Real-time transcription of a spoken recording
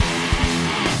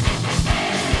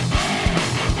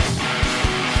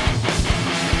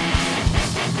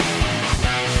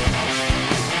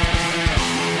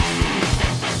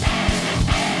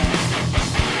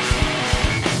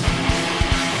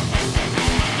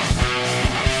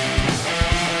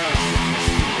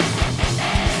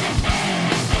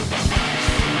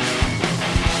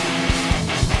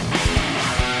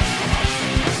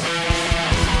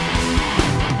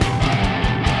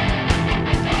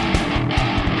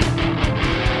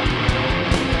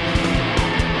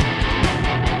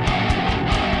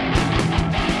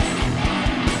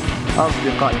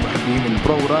أصدقائي محبين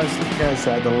البرو راسلينج،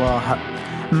 أسعد الله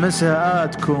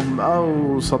مساءاتكم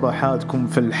أو صباحاتكم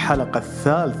في الحلقة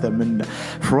الثالثة من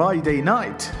فرايداي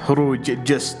نايت هروج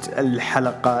جست.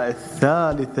 الحلقة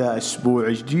الثالثة، أسبوع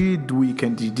جديد،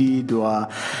 ويكند جديد،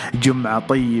 وجمعة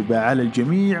طيبة على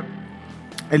الجميع.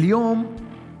 اليوم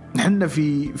نحن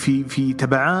في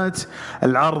تبعات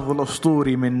العرض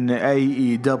الأسطوري من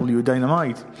AEW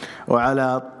داينامايت،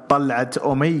 وعلى طلعة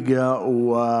اوميغا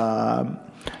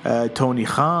وتوني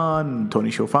خان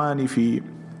توني شوفاني في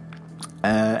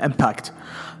امباكت.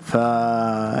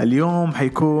 فاليوم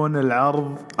حيكون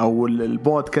العرض او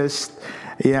البودكاست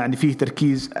يعني فيه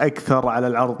تركيز اكثر على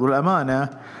العرض. والامانه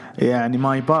يعني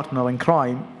ماي بارتنر ان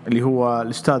كرايم اللي هو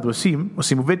الاستاذ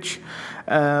وسيموفيتش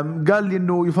قال لي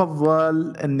انه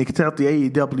يفضل انك تعطي اي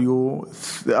دبليو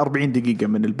 40 دقيقه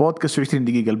من البودكاست و20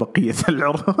 دقيقه البقيه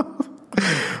العرض.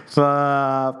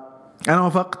 فانا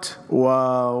وافقت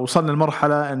ووصلنا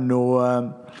لمرحله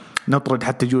انه نطرد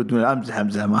حتى جود من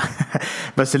أمزح ما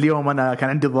بس اليوم أنا كان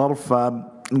عندي ظرف،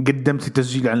 قدمت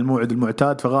التسجيل عن الموعد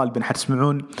المعتاد، فغالبا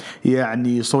حتسمعون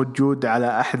يعني صوت جود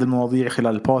على أحد المواضيع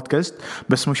خلال البودكاست،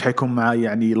 بس مش حيكون معي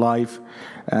يعني لايف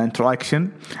انتراكشن.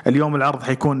 اليوم العرض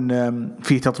حيكون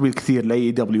فيه تطبيل كثير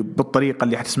لأي دبليو بالطريقة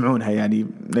اللي حتسمعونها،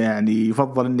 يعني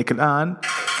يفضل إنك الآن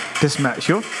تسمع.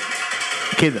 شوف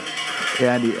كذا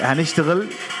يعني هنشتغل.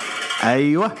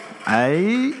 أيوة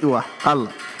الله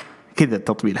كذا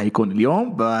التطبيل هيكون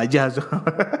اليوم.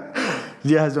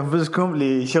 جهزوا أنفسكم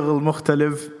لشغل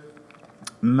مختلف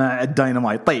مع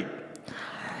الداينامايت. طيب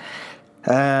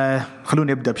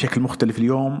خلوني أبدأ بشكل مختلف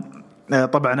اليوم.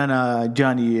 طبعا أنا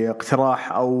جاني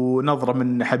اقتراح أو نظرة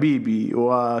من حبيبي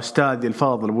وأستاذي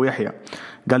الفاضل أبو يحيى،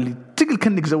 قال لي تقل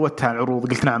كأنك زودتها على العروض.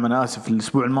 قلت نعم أنا آسف،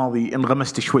 الأسبوع الماضي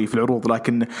انغمست شوي في العروض،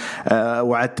 لكن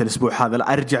وعدت الأسبوع هذا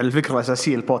لا أرجع للفكرة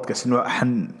الأساسية البودكاست إنه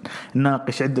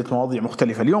نناقش عدة مواضيع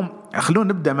مختلفة. اليوم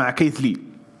خلونا نبدأ مع كيث لي.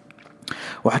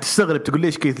 وحتستغرب تقول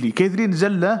ليش كيث لي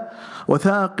نزل له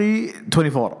وثائقي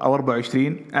 24 أو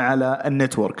 24 على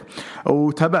النتورك،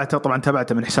 وتابعته طبعا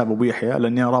تابعته من حساب أبو يحيى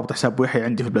لأني أنا رابط حساب أبو يحيى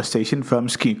عندي في البلاي ستيشن.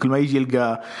 فمسكين كل ما يجي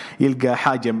يلقى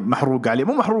حاجة محروقة عليه،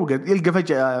 مو محروقة، يلقى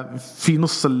فجأة في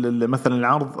نص مثلا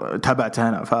العرض تابعته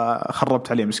أنا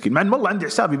فخربت عليه مسكين، مع أن والله عندي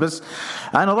حسابي بس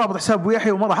أنا رابط حساب أبو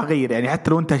يحيى وما راح أغير، يعني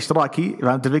حتى لو أنت اشتراكي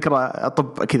فهمت الفكرة.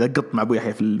 أطب كذا قط مع أبو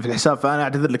يحيى في الحساب. فأنا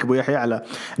أعتذر لك أبو يحيى على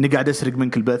إني قاعد أسرق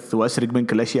منك البث وأسرق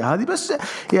منك الأشياء هذه، بس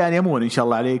يعني أمون إن شاء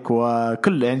الله عليك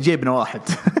وكل يعني جيبنا واحد.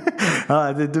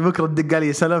 بكرة تدق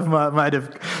علي سلف ما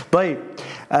أعرفك. طيب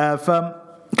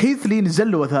فكيث لي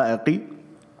نزل له وثائقي،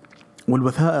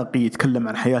 والوثائقي يتكلم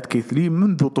عن حياة كيث لي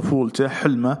منذ طفولته،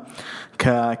 حلمه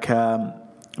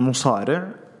كمصارع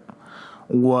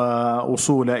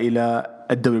ووصوله إلى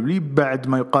الدبليو بعد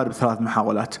ما يقارب 3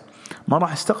 محاولات. ما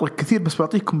راح استغرق كثير بس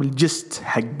بعطيكم الجست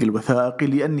حق الوثائقي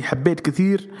لأني حبيت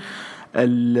كثير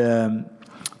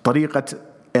طريقة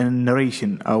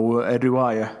النريشن أو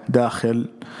الرواية داخل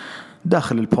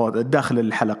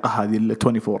الحلقة هذه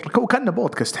 24. وكان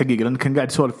بودكاست حقيقة لأنه كان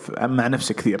قاعد يسولف مع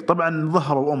نفسه كثير. طبعا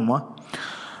ظهروا أمه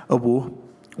أبوه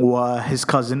وهيز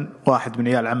كازن، واحد من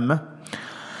عيال عمه.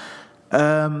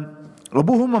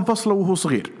 أبوه هم انفصلوا وهو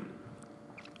صغير،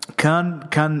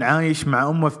 كان عايش مع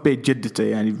أمه في بيت جدته،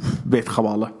 يعني في بيت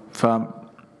خواله،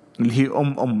 اللي هي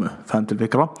أمه، فهمت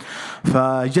الفكرة.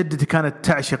 فجدتي كانت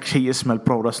تعشق شيء اسمه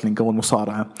البرو راسلينج أو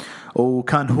المصارعة،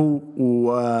 وكان هو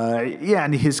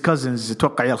ويعني his cousins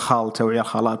توقع عيال خالته وعيال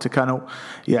خالاته كانوا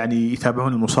يعني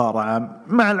يتابعون المصارعة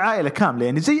مع العائلة كاملة،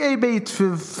 يعني زي أي بيت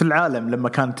في العالم لما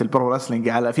كانت البرو راسلينج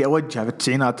على في أوجها في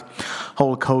التسعينات.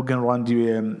 هولك هوجن،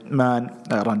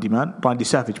 راندي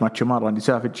سافيج، ماتشو مان، راندي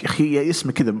سافيج. أخي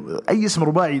اسمه كذا أي اسم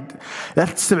رباعي لا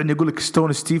تستبعد يقول لك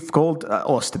ستون ستيف كولد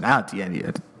أوستن عادي،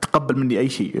 يعني تقبل مني أي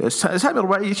شيء. سامي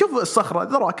رباعي، شوف الصخرة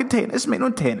ذراك انتهينا، اسمين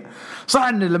وانتهينا. صح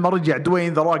ان لما رجع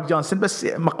دوين ذراك جونسون بس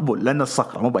مقبول لأن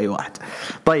الصخرة مو بأي واحد.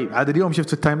 طيب عاد اليوم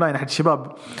شفت التايم لاين أحد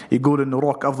الشباب يقول إنه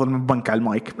روك أفضل من بنك على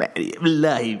المايك. يعني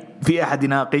بالله في أحد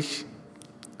يناقش؟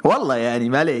 والله يعني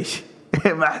معليش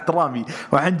مع احترامي.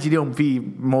 وحنجي اليوم في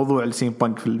موضوع السين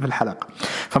بانك في الحلقة.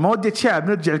 فما وديت شعب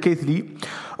نرجع لكيث لي.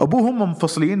 أبوهم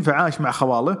منفصلين فعاش مع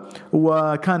خواله،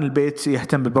 وكان البيت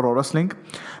يهتم بالبرو رسلينج.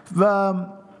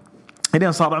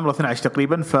 إلين صار عمره 12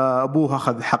 تقريبا، فأبوه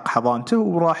أخذ حق حضانته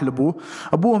وراح لأبوه.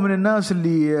 أبوه من الناس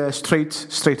اللي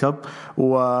ستريت أب،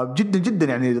 وجدا جدا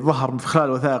يعني ظهر في خلال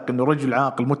وثائق إنه رجل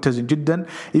عاقل متزن جدا.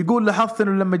 يقول لاحظت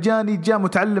إنه لما جاء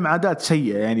متعلم عادات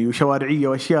سيئة يعني وشوارعية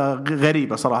وأشياء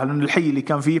غريبة صراحة، لأن الحي اللي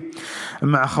كان فيه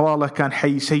مع خواله كان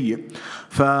حي سيء.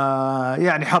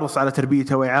 فيعني حرص على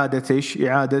تربيته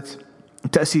وإعادة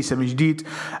تأسيسه من جديد.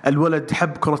 الولد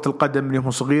حب كرة القدم من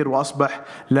يوم صغير وأصبح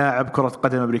لاعب كرة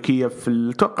قدم أمريكية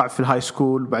توقع في الهاي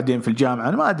سكول وبعدين في الجامعة.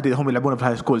 أنا ما أدري إذا هم يلعبون في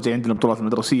الهاي سكول زي عندنا البطولات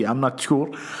المدرسية I'm not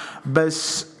sure،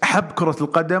 بس حب كرة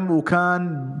القدم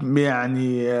وكان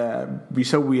يعني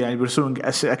بيسوي يعني بيرسون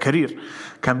كارير،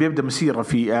 كان بيبدأ مسيرة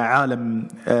في عالم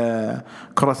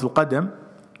كرة القدم.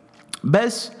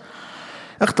 بس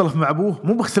اختلف مع ابوه،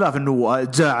 مو باختلاف انه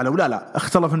تزاعل ولا لا،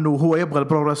 اختلف انه هو يبغى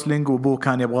البرو رسلينج وابوه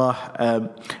كان يبغاه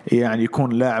يعني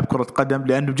يكون لاعب كرة قدم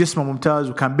لانه جسمه ممتاز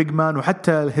وكان بيج مان،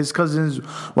 وحتى هيز كازنز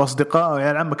واصدقائه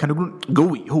وعيال عمه كانوا يقولون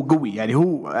قوي، هو قوي يعني،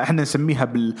 هو احنا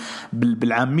نسميها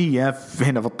بالعامية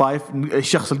هنا في الطائف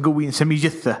الشخص القوي نسميه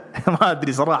جثة ما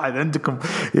ادري صراحة اذا عندكم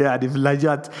يعني في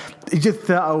اللهجات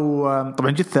جثة، او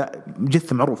طبعا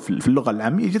جثة معروف في اللغة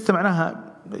العامية، جثة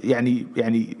معناها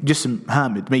يعني جسم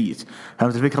هامد ميت،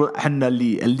 فهمت الفكرة؟ احنا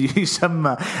اللي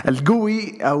يسمى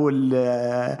القوي او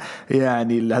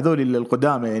يعني هذول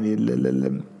القدامى يعني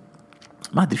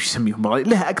ما ادري ايش يسميهم،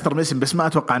 لها اكثر من اسم بس ما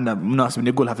اتوقع انه مناسب اني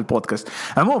اقولها في البودكاست.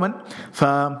 عموما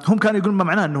فهم كانوا يقولون ما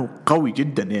معناه انه قوي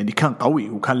جدا، يعني كان قوي،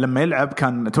 وكان لما يلعب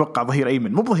كان اتوقع ظهير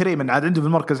ايمن، مو ظهير ايمن، عاد عنده في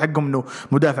المركز حقهم انه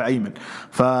مدافع ايمن،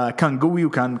 فكان قوي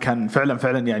وكان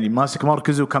فعلا يعني ماسك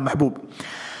مركزه وكان محبوب.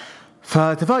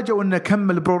 فتفاجئوا انه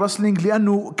كمل برو رسلينج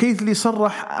لانه كيثلي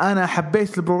صرح انا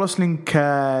حبيت البرو رسلينج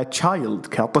كتشايلد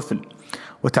كطفل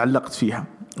وتعلقت فيها،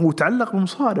 وتعلق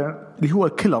بمصارع اللي هو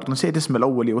كيلر، نسيت اسمه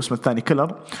الاولي واسمه الثاني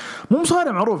كيلر، مو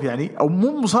مصارع معروف يعني او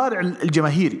مو مصارع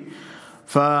الجماهيري،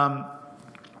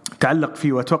 فتعلق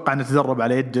فيه واتوقع انه تدرب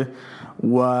على يده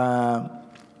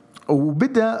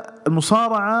وبدأ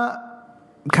المصارعة.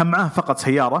 كان معاه فقط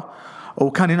سيارة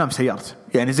وكان ينام سيارته،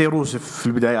 يعني زي روسف في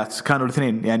البدايات، كانوا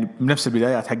الاثنين يعني بنفس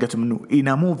البدايات حقتهم انه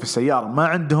ينامون في السيارة، ما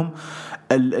عندهم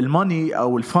الماني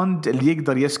او الفند اللي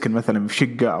يقدر يسكن مثلا في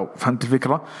شقة، او فهمت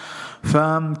الفكرة؟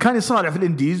 فكان يصارع في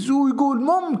الانديز ويقول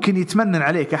ممكن يتمنن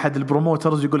عليك احد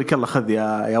البروموترز يقول لك يلا خذ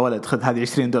يا ولد خذ هذه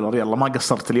 $20 يلا ما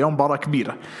قصرت اليوم مباراة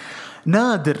كبيرة.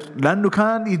 نادر لانه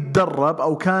كان يتدرب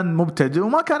او كان مبتدئ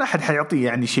وما كان احد حيعطيه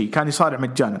يعني شيء، كان يصارع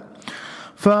مجانا.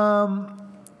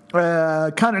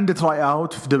 كان عنده تراي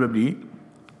اوت في دبليو،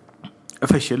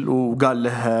 فشل، وقال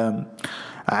له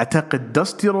اعتقد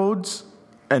داستي رودز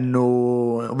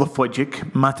انه ضف وجهك،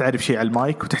 ما تعرف شيء على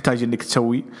المايك وتحتاج انك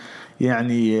تسوي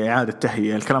يعني اعاده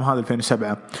تهيئه. الكلام هذا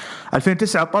 2007.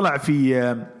 2009 طلع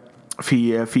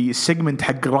في السيجمنت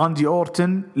حق راندي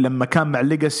اورتن لما كان مع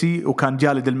ليجاسي وكان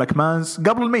جالد المكمانز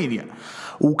قبل المانيا،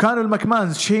 وكانوا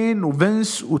المكمانز شين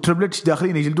وفينس وتريبل اتش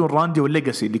داخلين يجلدون راندي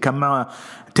والليجاسي اللي كان معه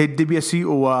تيد ديبياسي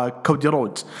وكودي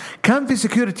رودز. كان في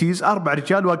سيكوريتيز 4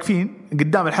 رجال واقفين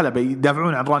قدام الحلبة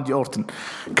يدافعون عن راندي اورتن،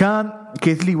 كان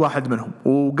كيثلي واحد منهم،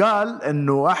 وقال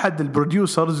انه احد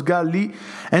البروديوسرز قال لي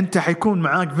انت حيكون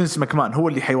معاك فينس مكمان هو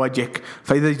اللي حيواجهك،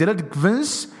 فاذا جلدك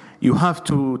فينس you have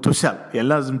to sell، يعني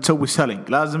لازم تسوي selling،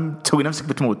 لازم تسوي نفسك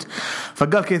بتموت.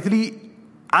 فقال كيثلي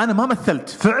أنا ما مثلت،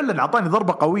 فعلا أعطاني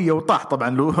ضربة قوية وطاح. طبعا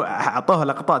لو أعطوها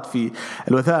لقطات في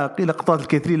الوثائقي، لقطات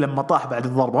الكيثلي لما طاح بعد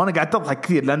الضربة، وأنا قاعد أضحك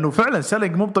كثير لأنه فعلا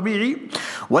سيلينج مو طبيعي،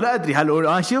 ولا أدري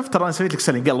هل شوف ترى أنا سويت لك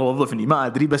سيلينج يلا وظفني، ما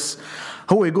أدري، بس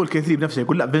هو يقول كيثلي بنفسه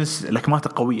يقول لا فينس لكماته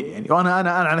قوية يعني،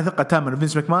 وأنا على ثقة تامة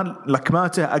فينس مكمان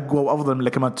لكماته أقوى وأفضل من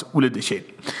لكمات ولد شيء.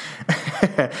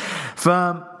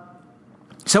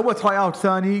 سوى تراي اوت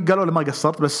ثاني قالوا له ما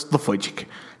قصرت بس ضف وجهك.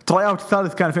 تراي اوت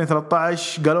الثالث كان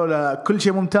 2013 قالوا له كل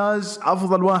شيء ممتاز،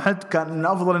 افضل واحد، كان من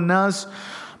افضل الناس،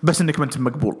 بس انك ما انت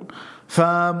مقبول.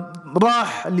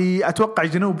 فراح لاتوقع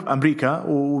جنوب امريكا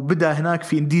وبدا هناك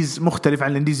في انديز مختلف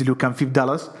عن الانديز اللي كان فيه في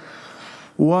دالاس،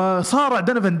 وصار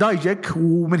دونيفان دايجك،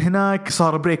 ومن هناك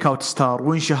صار بريك اوت ستار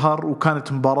وانشهر،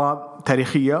 وكانت مباراة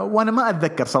تاريخية. وانا ما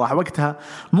اتذكر صراحة وقتها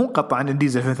منقطع عن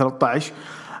انديز 2013،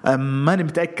 ماني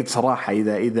متأكد صراحة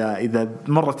إذا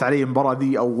مرت علي المباراة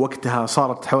دي أو وقتها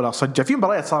صارت حولها صجة. في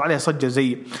مباريات صار عليها صجة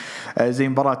زي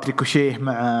مباراة ريكوشيه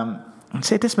مع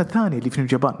نسيت اسمه الثاني اللي في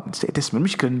اليابان، نسيت اسمه،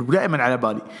 المشكلة إنه دائما على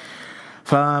بالي.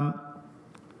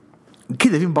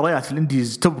 كذا في مباريات في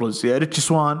الانديز تبرز، يا ريتش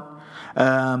سوان،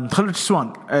 خلوش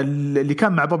سوان اللي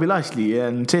كان مع بوبي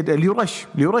لاشلي، نسيت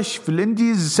ليورش في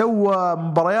الانديز، سوى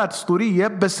مباريات اسطوريه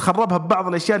بس خربها ببعض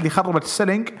الاشياء اللي خربت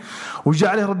السيلينج، وجاء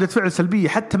عليه رده فعل سلبيه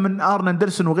حتى من ارن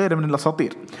اندرسون وغيره من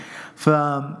الاساطير.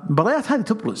 فمباريات هذه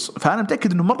تبرز، فانا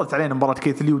متاكد انه مرت علينا مباراه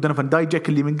كيثلي ودونيفان دايجك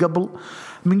اللي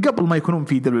من قبل ما يكونون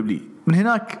في دبليو. من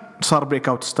هناك صار بريك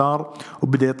اوت ستار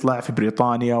وبدا يطلع في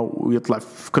بريطانيا ويطلع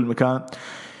في كل مكان،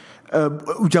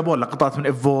 وجابوا لقطات من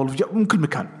ايفولف من كل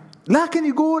مكان. لكن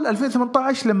يقول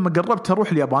 2018 لما قربت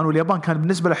اروح اليابان، واليابان كان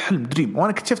بالنسبه له حلم دريم، وانا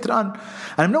اكتشفت الان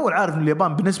انا من اول عارف ان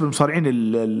اليابان بالنسبه للمصارعين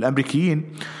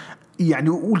الامريكيين يعني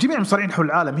والجميع المصارعين حول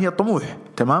العالم هي طموح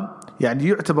تمام، يعني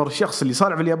يعتبر الشخص اللي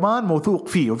صارع في اليابان موثوق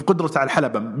فيه وفي قدرته على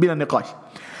الحلبة بلا نقاش.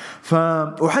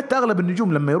 وحتى أغلب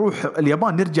النجوم لما يروح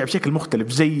اليابان يرجع بشكل مختلف،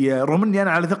 زي رغم أني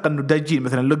أنا على ثقة أنه دايجين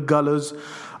مثلا لوك جالوز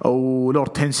أو لورد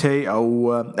تينسي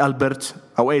أو ألبرت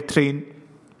أو أي ترين،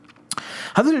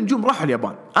 هذول النجوم راحوا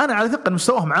اليابان، أنا على ثقة أن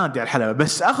مستواهم عادي على الحلبة،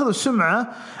 بس أخذوا السمعة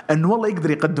أنه والله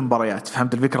يقدر يقدم مباريات.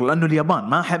 فهمت الفكرة؟ لأنه اليابان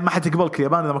ما حتقبلك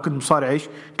اليابان إذا ما كنت مصارع إيش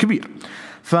كبير.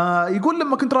 فيقول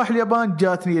لما كنت رايح اليابان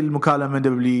جاتني المكالمة من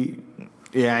دبلي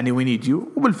يعني وي نيد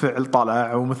يو، وبالفعل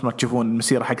طالع، ومثل ما تشوفون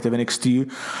المسيرة حقته في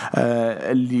NXT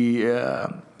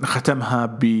اللي ختمها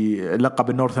بلقب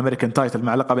النورث أمريكان تايتل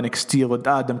مع لقب NXT ضد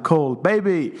آدم كول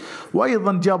بيبي.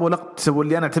 وأيضا جابوا لقطة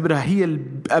واللي أنا أعتبرها هي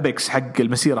الأبيكس حق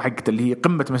المسيرة حقته، اللي هي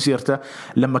قمة مسيرته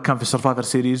لما كان في سرفايفر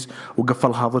سيريز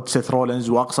وقفلها ضد سيث رولينز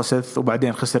وأقصى سيث،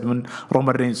 وبعدين خسر من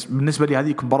رومان رينز. بالنسبة لي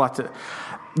هذه مباراة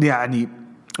يعني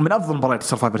من أفضل مباريات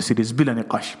السرفايفر سيريز بلا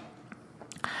نقاش.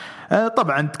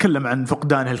 طبعا تكلم عن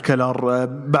فقدان الكلر،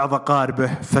 بعض أقاربه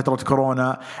فترة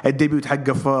كورونا، الديبيوت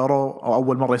حقه في رو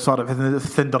أول مرة يصارع في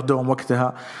الثندر دوم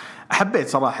وقتها. حبيت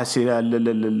صراحة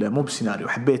مو بسيناريو،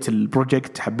 حبيت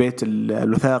البروجكت، حبيت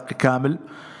الوثائقي كامل.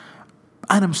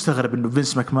 أنا مستغرب إنه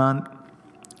فينس ماكمان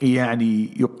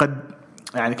يعني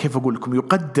يعني كيف أقول لكم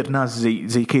يقدر ناس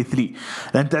زي كيث لي،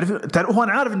 لأن تعرف هو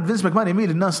أنا عارف إن فينس ماكمان يميل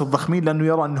للناس الضخمين لأنه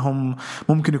يرى أنهم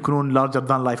ممكن يكونون larger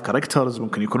than life characters،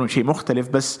 ممكن يكونون شيء مختلف.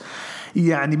 بس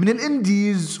يعني من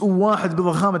الإنديز وواحد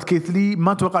بضخامة كيث لي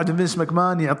ما توقعت إن فينس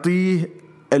ماكمان يعطيه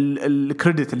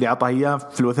الكريدت اللي عطاه إياه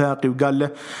في الوثائقي، وقال له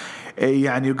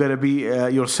يعني you gotta be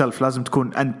yourself، لازم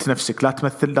تكون أنت نفسك، لا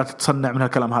تمثل، لا تتصنع من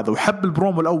هالكلام هذا. وحب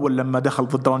البرومو الأول لما دخل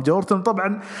ضد راندي أورتن.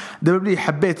 طبعا دبليو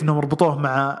حبيت إنهم ربطوه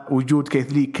مع وجود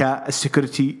كيث لي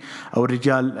كالسكيورتي أو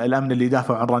الرجال الأمن اللي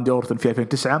دافعوا عن راندي أورتن في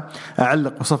 2009.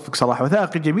 أعلق وصفق صراحة،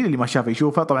 وثائقي جميل اللي ما شافه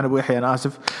يشوفه. طبعا أبو يحيى أنا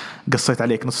آسف قصيت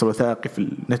عليك نص الوثائقي في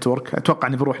النتورك، أتوقع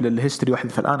إني بروح للهيستوري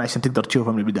واحد الآن عشان تقدر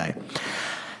تشوفه من البداية.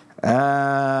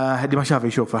 اللي ما شافه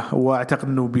يشوفه، واعتقد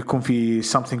انه بيكون في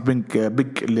something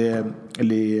big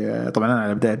اللي طبعا انا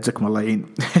على بدايه زكم الله يعين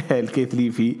الكيث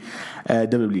لي في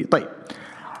دبليو. طيب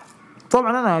طبعا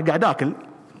انا قاعد اكل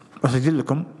واسجل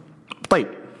لكم. طيب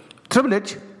تريبل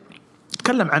اتش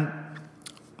تكلم عن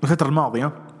الفتره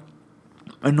الماضيه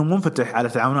انه منفتح على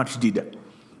تعاونات جديده،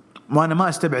 وانا ما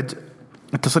استبعد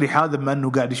التصريح هذا بما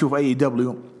انه قاعد يشوف اي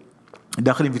دبليو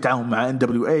داخلين في تعاون مع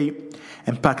NWA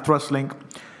Impact Wrestling،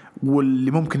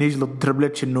 واللي ممكن يجلط تريبل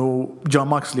اتش انه جون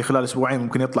ماكسلي خلال اسبوعين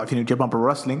ممكن يطلع في نيو جابان برو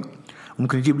رسلينج،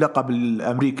 وممكن يجيب لقب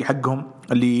الامريكي حقهم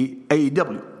اللي اي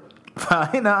دبليو.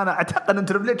 فهنا انا اعتقد ان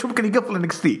تريبل اتش ممكن يقفل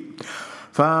NXT.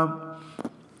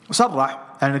 فصرح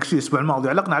عن NXT الاسبوع الماضي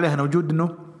علقنا عليها انا وجود انه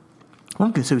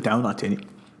ممكن يسوي تعاونات يعني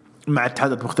مع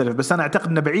اتحادات مختلفه، بس انا اعتقد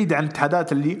انه بعيد عن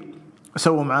الاتحادات اللي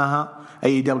سووا معاها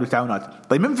اي دبليو تعاونات.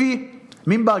 طيب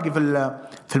مين باقي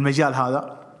في المجال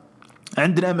هذا؟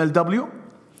 عندنا MLW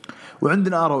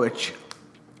وعندنا ROH،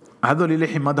 هذول اللي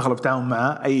الحين ما دخلوا في تعاون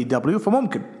مع اي دبليو،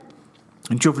 فممكن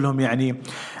نشوف لهم يعني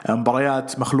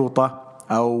مباريات مخلوطة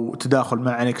او تداخل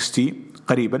مع NXT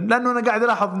قريبا، لانه انا قاعد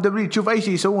الاحظ ان دبليو تشوف اي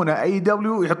شيء يسوونه اي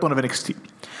دبليو يحطونه في NXT،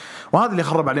 وهذا اللي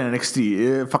خرب علينا NXT،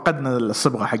 فقدنا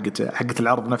الصبغة حقت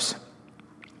العرض نفسه.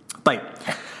 طيب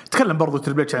تكلم برضو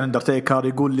تريبل اتش عن اندرتيكر،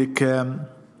 يقول لك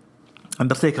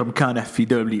اندرتيكر مكانه في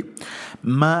دبليو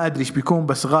ما ادري ايش بيكون،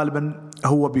 بس غالبا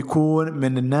هو بيكون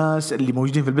من الناس اللي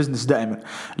موجودين في البزنس دائما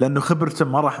لانه خبرته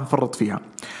ما راح نفرط فيها.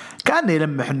 كان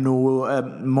يلمح انه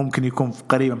ممكن يكون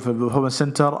قريبا في الهوبن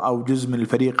سنتر او جزء من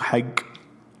الفريق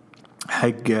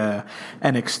حق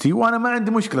NXT، وانا ما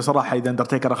عندي مشكله صراحه اذا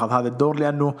اندرتيكر اخذ هذا الدور،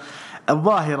 لانه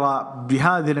الظاهره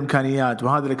بهذه الامكانيات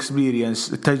وهذا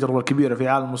الاكسبيرينس التجربه الكبيره في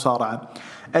عالم المصارعه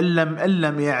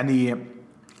لم يعني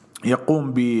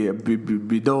يقوم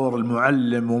بدور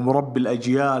المعلم ومربي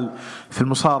الأجيال في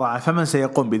المصارعة، فمن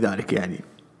سيقوم بذلك؟ يعني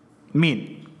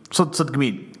مين صدق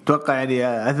مين توقع؟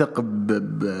 يعني أثق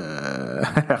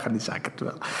خلني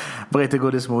ساكت، بغيت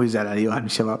أقول اسمه ويزعل علي واحد من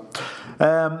الشباب.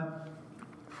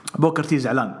 بوكر تي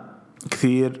زعلان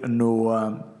كثير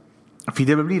إنه في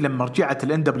دبليو لما رجعت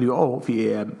NWO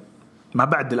في ما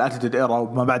بعد الاتيتود ايرا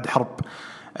وما بعد حرب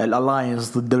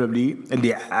الالاينس ضد دبليو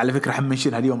اللي على فكره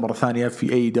حمنشينها اليوم مره ثانيه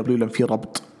في اي دبليو لما في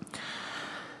ربط.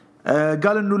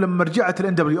 قال انه لما رجعت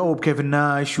NWO بكيفن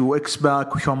ناش واكس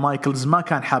باك وشون مايكلز ما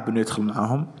كان حاب انه يدخل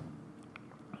معاهم.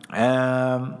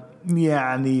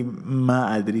 يعني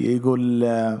ما ادري،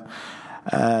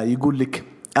 يقول لك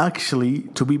actually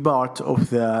to be part of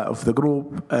the group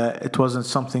it wasn't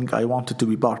something I wanted to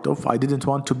be part of. I didn't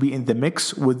want to be in the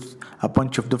mix with a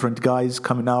bunch of different guys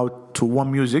coming out to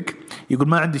one music. يقول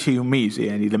ما عندي شيء يميز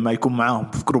يعني لما يكون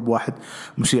معاهم في جروب واحد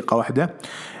موسيقى واحدة.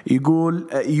 يقول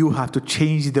you have to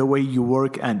change the way you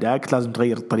work and act. لازم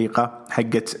تغير الطريقة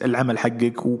حقت العمل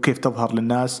حقك وكيف تظهر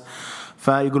للناس.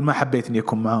 فيقول ما حبيت اني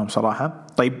اكون معاهم صراحة.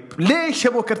 طيب ليش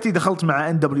ابو كرتي دخلت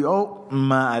مع NWO؟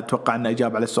 ما اتوقع ان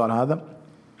اجاب على السؤال هذا،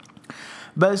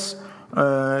 بس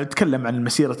تكلم عن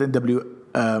مسيرة NW.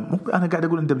 أنا قاعد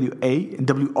أقول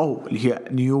NWO اللي هي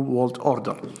New World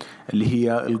Order اللي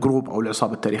هي الجروب أو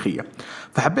العصابة التاريخية.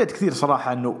 فحبيت كثير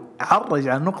صراحة أنه عرج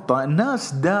على نقطة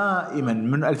الناس دائما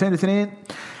من 2002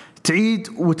 تعيد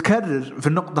وتكرر في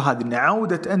النقطة هذه، أن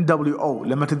عودة NWO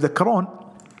لما تتذكرون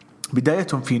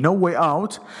بدايتهم في No Way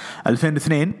Out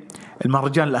 2002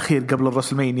 المهرجان الأخير قبل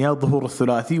الرسلمانيا، ظهور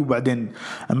الثلاثي، وبعدين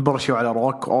انبرشوا على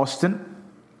روك أوستن.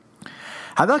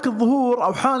 هذاك الظهور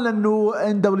أو حال أنه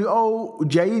NWO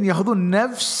جايين يأخذون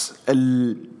نفس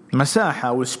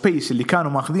المساحة والسبيس اللي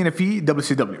كانوا ماخذينه في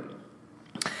WCW.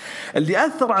 اللي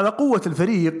أثر على قوة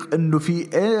الفريق أنه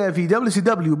في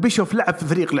WCW بيشوف لعب في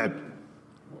فريق لعب.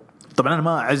 طبعا أنا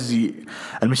ما أعزي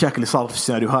المشاكل اللي صارت في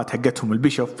السيناريوهات حقتهم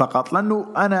البيشوف فقط، لأنه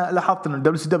أنا لاحظت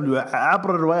أن WCW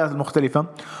عبر الروايات المختلفة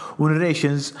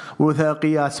ونريشنز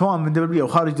ووثائقيات سواء من WWE أو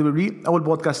خارج WWE أو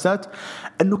البودكاستات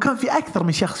أنه كان في أكثر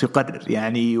من شخص يقرر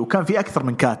يعني، وكان في أكثر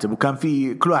من كاتب، وكان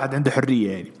في كل واحد عنده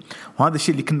حرية يعني. وهذا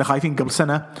الشيء اللي كنا خايفين قبل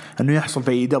سنة أنه يحصل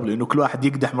في AEW، أنه كل واحد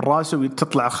يقدح من رأسه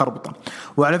وتطلع خربطة.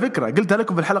 وعلى فكرة قلتها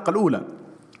لكم في الحلقة الأولى،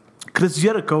 كريس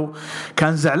جيريكو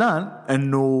كان زعلان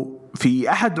أنه في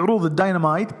أحد عروض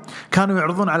الداينامايت كانوا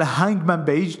يعرضون على هانجمان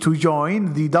بيج to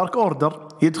join the Dark Order،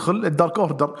 يدخل الدارك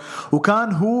أوردر،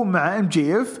 وكان هو مع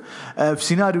MJF في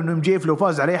سيناريو إنه MJF لو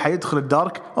فاز عليه حيدخل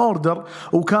الدارك أوردر.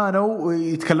 وكانوا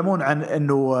يتكلمون عن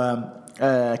إنه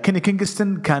كيني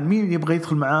كينغستون كان مين يبغى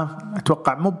يدخل معاه،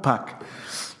 أتوقع موب باك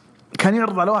كان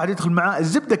يعرض على واحد يدخل معاه.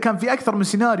 الزبدة كان في أكثر من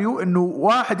سيناريو إنه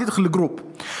واحد يدخل الجروب.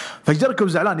 فجركوا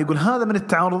زعلان يقول هذا من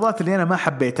التعارضات اللي أنا ما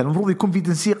حبيتها، المفروض يكون في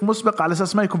تنسيق مسبق على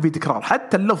أساس ما يكون في تكرار.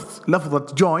 حتى لفظة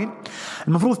join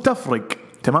المفروض تفرق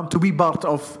تمام، to be part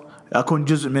of أكون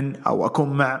جزء من أو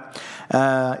أكون مع،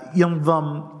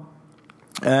 ينضم،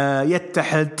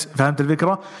 يتحد. فهمت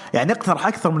الفكرة؟ يعني اقترح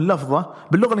أكثر من لفظة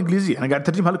باللغة الإنجليزية، أنا قاعد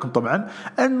أترجمها لكم طبعا،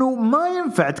 أنه ما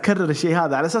ينفع تكرر الشيء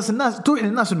هذا على أساس الناس توحي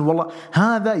للناس أنه والله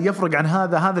هذا يفرق عن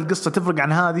هذا القصة تفرق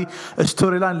عن هذه،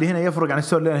 ستوري لاين اللي هنا يفرق عن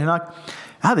ستوري لاين هناك.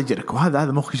 هذا جيريكو،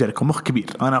 هذا مخ جيريكو، مخ كبير.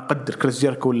 أنا أقدر كريس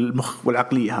جيريكو المخ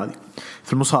والعقلية هذه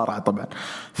في المصارعة طبعا.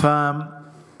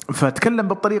 فتكلم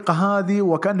بالطريقة هذه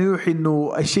وكأنه يوحي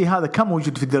إنه الشيء هذا كان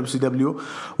موجود في WCW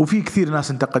وفي كثير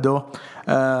ناس انتقدوه.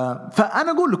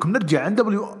 فأنا أقول لكم نرجع عند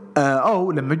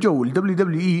WO لما جو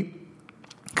WWE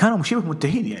كانوا مشابه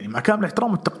منتهين يعني، مع كامل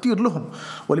الاحترام والتقدير لهم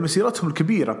ولمسيرتهم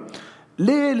الكبيرة.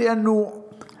 ليه؟ لأنه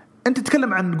أنت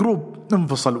تتكلم عن جروب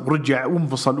انفصل ورجع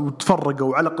وانفصل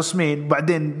وتفرقوا على قسمين،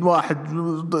 وبعدين واحد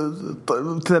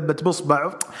تثبت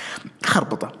بصبع،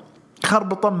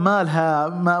 خربطة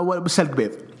ما سلق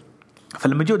بيض.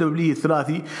 فلما جو دبليو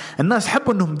الثلاثي الناس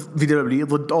حبوا انهم في دبليو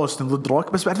ضد اوستن ضد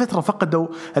روك، بس بعد فتره فقدوا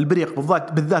البريق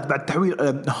بالذات بعد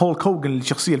تحويل هولك هوجن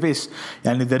للشخصيه الفيس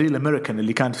يعني ذا ريل امريكان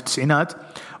اللي كانت في التسعينات،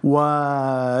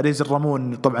 وريزر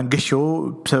رامون طبعا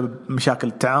قشوا بسبب مشاكل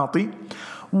التعاطي،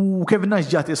 وكيف الناس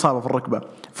جات اصابه في الركبه.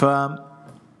 ف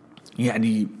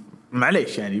يعني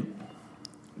معليش يعني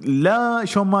لا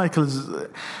شون مايكلز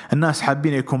الناس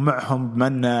حابين يكون معهم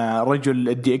من رجل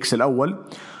الدي اكس الاول،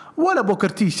 ولا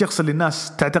بوكرتي الشخص اللي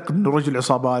الناس تعتقد انه رجل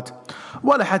عصابات،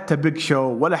 ولا حتى بيج شو،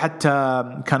 ولا حتى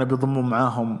كانوا بيضمون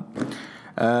معاهم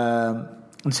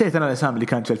نسيت انا الاسامي اللي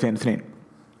كانت في 2002.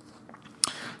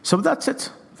 So that's it.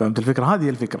 فهمت الفكرة؟ هذه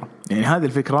الفكرة يعني، هذه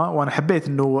الفكرة. وانا حبيت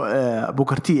انه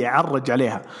بوكرتي يعرج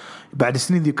عليها بعد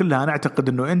السنين دي كلها. انا اعتقد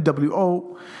انه NWO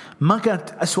ما كانت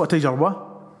أسوأ تجربة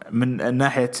من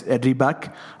ناحية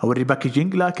الريباك أو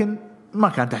الريباكيجينج، لكن ما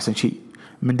كانت أحسن شيء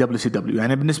من WCW.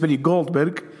 يعني بالنسبة لي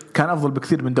جولدبرغ كان أفضل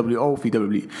بكثير من WO في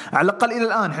WWE، على الأقل إلى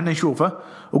الآن حنا نشوفه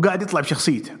وقاعد يطلع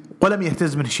بشخصيته ولم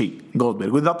يهتز من شيء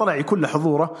جولدبرغ، وإذا طلع يكون له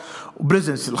حضوره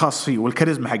وبريزنس الخاص فيه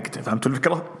والكاريزما حقته. فهمت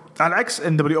الفكرة؟ على عكس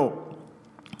NWO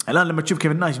الآن لما تشوف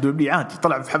كيف الناس WWE عادي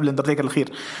طلع في حفل الاندرتيكر الأخير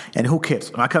يعني هو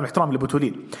كيرز، مع كامل احترام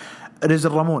لبوتولين.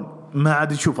 ريزر رامون ما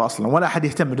عاد نشوفه أصلا، ولا أحد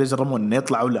يهتم ريزر رامون إنه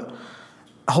يطلع ولا.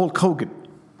 هولك هوجن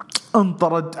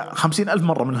انطرد 50,000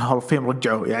 مرة من الهول فيم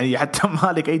رجعوه يعني، حتى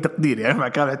مالك أي تقدير يعني، مع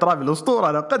كامل احترامي الأسطورة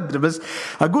أنا أقدر، بس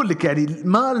أقول لك يعني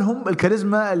ما لهم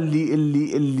الكاريزما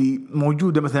اللي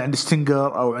موجودة مثلا عند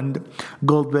ستينجر أو عند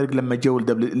جولدبرغ لما جو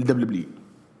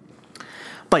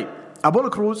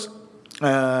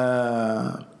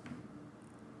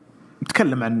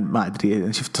تكلم عن ما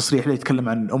ادري شفت تصريح له يتكلم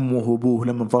عن امه وابوه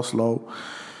لما انفصلوا.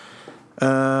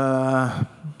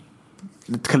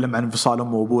 نتكلم عن انفصال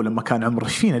امه وابوه لما كان عمره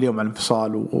فينا اليوم عن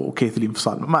الانفصال وكيف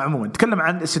الانفصال. ما عموما تكلم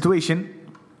عن السيتويشن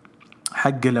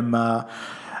حقه لما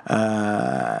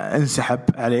انسحب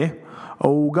عليه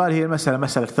وقال هي مسألة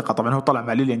ثقة. طبعا هو طلع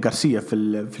مع ليليان غارسيا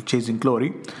في تشيزنج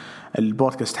جلوري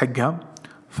البودكاست حقها.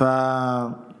 ف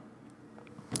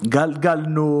قال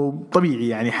انه طبيعي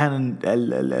يعني احيانا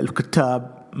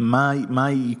الكتاب ما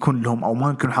يكون لهم او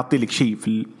ما يكونوا حاطين لك شيء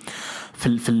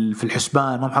في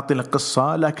الحسبان, ما حاطين لك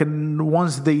قصة, لكن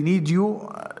once they need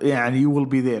you يعني you will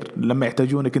be there, لما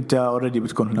يحتاجونك انت already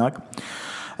بتكون هناك.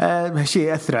 هالشيء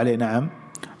يأثر عليه. نعم.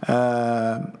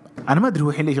 انا ما ادري هو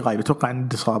الحين ليش غايب, اتوقع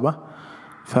عنده اصابة.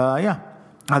 فيا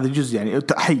هذا الجزء يعني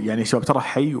حي, يعني شباب ترى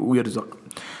حي ويرزق.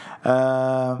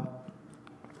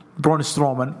 برون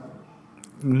سترومان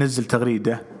نزل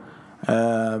تغريدة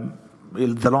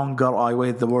the longer I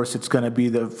wait the worse it's gonna be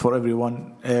for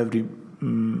everyone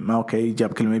اوكي,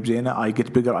 جاب كلمة بزينة I get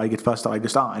bigger I get faster I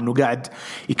get انه قاعد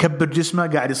يكبر جسمه,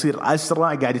 قاعد يصير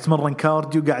اسرع, قاعد يتمرن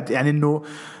كارديو, قاعد يعني انه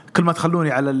كل ما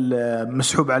تخلوني على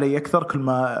المسحوب علي اكثر كل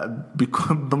ما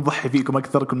بيكون بنضحي فيكم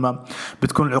اكثر, كل ما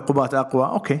بتكون العقوبات اقوى.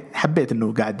 اوكي, حبيت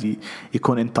انه قاعد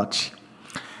يكون ان تاتش.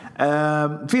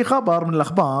 في خبر من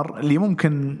الاخبار اللي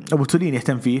ممكن ابو تولين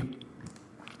يهتم فيه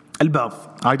البعض,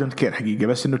 I don't care حقيقة,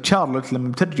 بس انه تشارلوت لما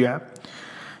بترجع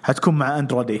هتكون مع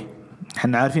اندرادي.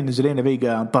 احنا عارفين ان زلينا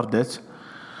فيجا انطردت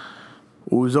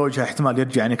وزوجها احتمال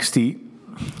يرجع نكستي,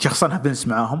 شخصنها بنس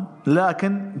معاهم,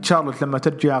 لكن تشارلوت لما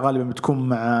ترجع غالبا بتكون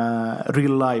مع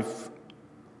ريل لايف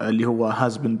اللي هو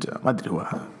هازبند, ما ادري هو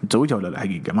متزوجها ولا لا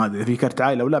حقيقة, ما ادري في كارت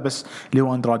عائلة ولا, بس اللي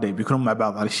هو اندرادي بيكونون مع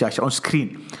بعض على الشاشة اون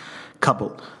سكرين كابل.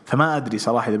 فما أدري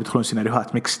صراحة إذا بتكون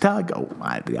سيناريوهات ميكس تاج أو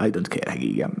ما أدري, I don't care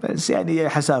حقيقة, بس يعني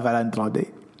حسافة على أندرادي.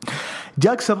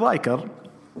 جاكسون رايكر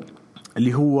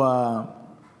اللي هو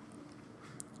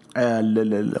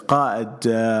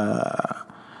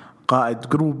قائد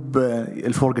جروب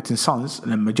الفورغتن سانز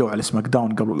لما جو على سماك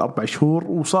داون قبل 4 شهور,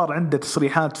 وصار عنده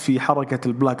تصريحات في حركة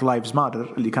البلاك لايفز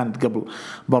ماتر اللي كانت قبل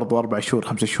برضو 4 شهور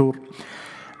 5 شهور,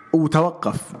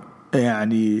 وتوقف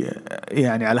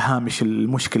يعني على هامش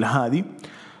المشكلة هذه.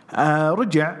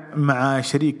 رجع مع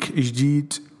شريك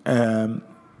جديد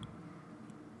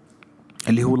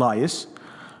اللي هو لايس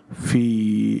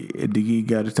في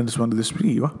الدقيقة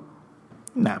ايوه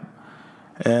نعم.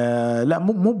 لا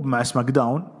مو مع سماك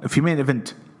داون, في مين ايفنت,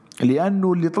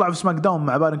 لأنه اللي طلع في سماك داون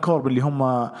مع بارن كورب اللي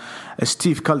هم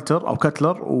ستيف كالتر أو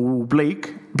كاتلر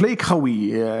وبليك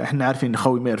خوي, احنا عارفين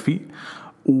خوي ميرفي,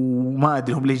 وما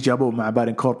أدري هم ليش جابوه مع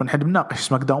بارن كورب. نحن بناقش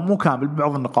سماك داون مو كامل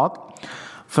ببعض النقاط.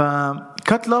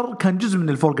 فكاتلر كان جزء من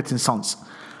الفورغتن سانز,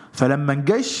 فلما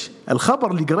نقش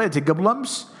الخبر اللي قريته قبل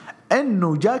أمس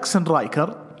أنه جاكسون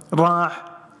رايكر راح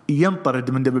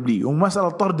ينطرد من دبليو, ومسألة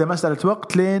طرده مسألة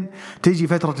وقت لين تيجي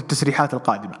فترة التسريحات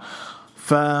القادمة.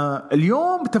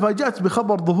 فاليوم تفاجأت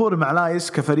بخبر ظهور مع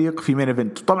لايس كفريق في مين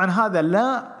ايفنت. طبعا هذا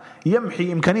لا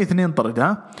يمحي إمكانية أن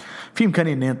ينطرد, في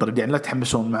إمكانية أن ينطرد, يعني لا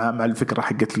تحمسون مع الفكرة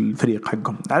حقت الفريق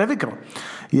حقهم. على فكرة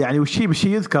يعني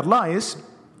والشيء يذكر لايس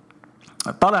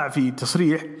طلع في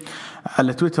تصريح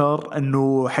على تويتر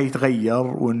أنه حيتغير,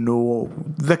 وأنه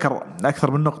ذكر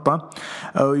أكثر من نقطة,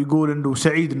 يقول أنه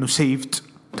سعيد أنه سيفت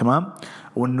تمام,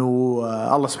 وأنه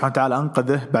الله سبحانه وتعالى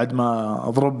أنقذه بعد ما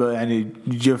ضرب يعني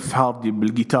جيف هاردي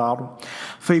بالجيتار.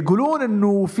 فيقولون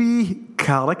أنه فيه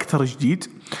كاركتر جديد,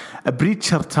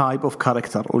 بريتشر تايب اوف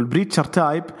كاركتر, والبريتشر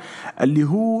تايب اللي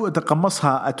هو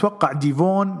تقمصها اتوقع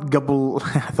ديفون قبل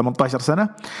 18 سنة,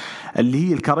 اللي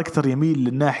هي الكاركتر يميل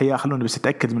للناحية, خلوني بس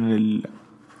اتاكد من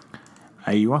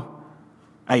ايوه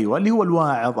اللي هو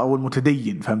الواعظ او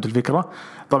المتدين, فهمت الفكرة؟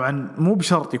 طبعا مو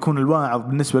بشرط يكون الواعظ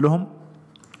بالنسبة لهم,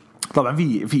 طبعا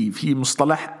في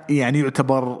مصطلح يعني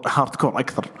يعتبر هارد كور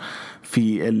اكثر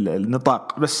في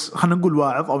النطاق, بس خلينا نقول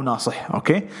واعظ او ناصح.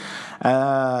 اوكي,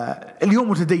 اللي هو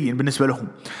متدين بالنسبه لهم.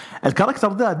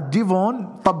 الكاركتر ذا ديفون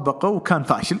طبقه وكان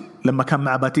فاشل لما كان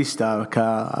مع باتيستا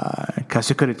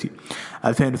كسيكوريتي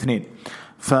 2002.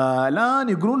 فالان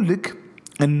يقولون لك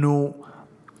انه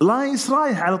لايس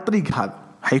رايح على الطريق هذا,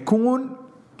 حيكون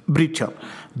بريتشر,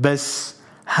 بس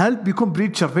هل بيكون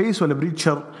بريتشر فيس ولا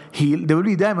بريتشر هيل؟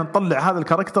 دبليو دائما طلع هذا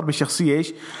الكاركتر بالشخصيه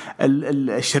ايش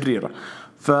الشريره,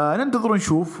 فننتظر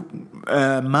نشوف.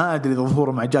 ما أدري إذا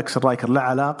ظهوره مع جاكسون رايكر لا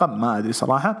علاقة, ما أدري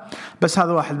صراحة, بس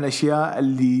هذا واحد من الأشياء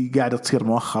اللي قاعدة تصير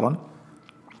مؤخرا.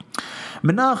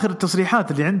 من آخر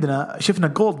التصريحات اللي عندنا شفنا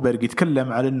جولدبرغ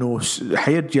يتكلم على أنه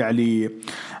حيرجع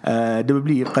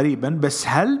لدبليو قريبا, بس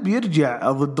هل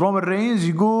بيرجع ضد رومان رينز؟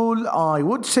 يقول I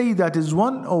would say that is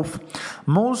one of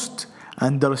most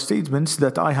and the statements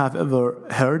that I have ever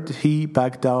heard. He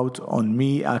backed out on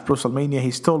me at WrestleMania.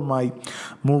 He stole my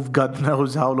move God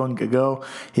knows how long ago.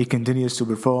 He continues to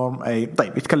perform.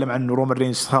 طيب يتكلم عن رومان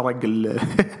رينز سرق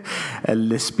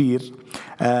السبير.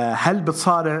 هل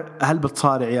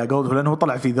بتصارع يا جولد؟ لأنه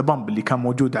طلع في ذا بامب اللي كان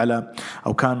موجود على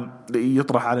أو كان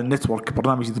يطرح على النتورك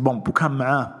برنامج ذا بامب، وكان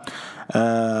معاه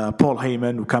بول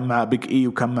هيمن، وكان معاه بيج إي،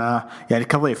 وكان معاه يعني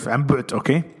كضيف عن بعد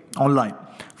أوكي أونلاين.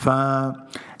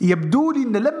 فيبدو لي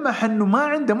إن لما إنه ما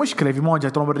عنده مشكلة في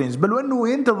مواجهة رومان رينز، بل وإنه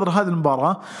ينتظر هذه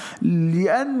المباراة،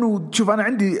 لأنه شوف أنا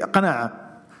عندي قناعة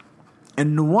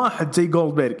إنه واحد زي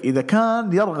جولدبرغ إذا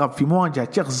كان يرغب في مواجهة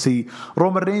شخص زي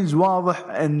رومان رينز، واضح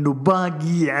إنه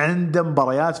باقي عنده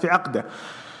مباريات في عقده.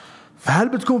 فهل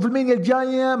بتكون في المانيا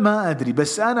الجاية ما أدري،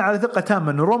 بس أنا على ثقة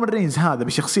تامة إنه رومان رينز هذا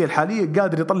بالشخصية الحالية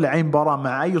قادر يطلع أي مباراة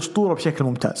مع أي أسطورة بشكل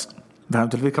ممتاز.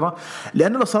 فهمت الفكرة؟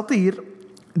 لأن الأساطير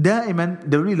دائما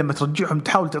دولي لما ترجعهم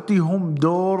تحاول تعطيهم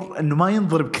دور انه ما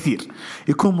ينضرب كثير،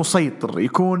 يكون مسيطر،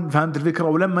 يكون فهمت الفكره،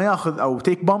 ولما ياخذ او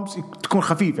تيك بامبس تكون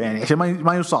خفيفه يعني عشان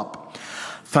ما يصاب.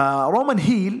 فرومان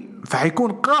هيل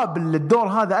فحيكون قابل للدور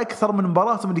هذا اكثر من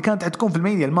مباراتهم اللي كانت حتكون في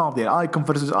المانيا الماضيه، ايكون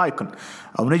فيرسز ايكون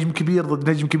او نجم كبير ضد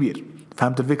نجم كبير.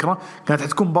 فهمت الفكره؟ كانت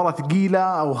حتكون مباراه ثقيله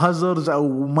او هازرز،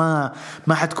 او ما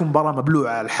حتكون مباراه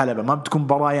مبلوعه على الحلبه، ما بتكون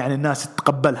مباراه يعني الناس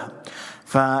تتقبلها.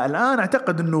 فالآن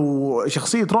أعتقد أنه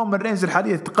شخصية رومان رينز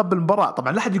الحالية تتقبل المباراة.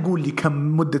 طبعا لا أحد يقول لي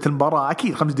كم مدة المباراة،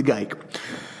 أكيد 5 دقائق.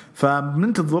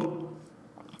 فمنتظر.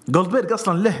 جولدبرغ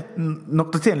أصلا له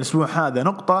نقطتين الأسبوع هذا،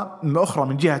 نقطة أخرى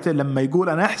من جهته لما يقول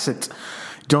أنا أحسد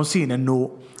جون سينا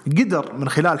أنه قدر من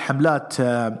خلال حملات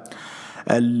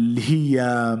اللي هي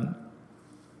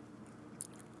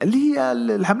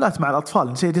الحملات مع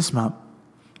الأطفال، نسيت اسمها،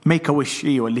 ميك ا ويش،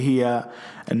 ايوه، اللي هي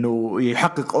انه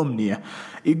يحقق امنيه.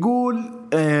 يقول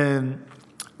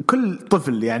كل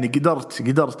طفل يعني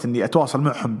قدرت اني اتواصل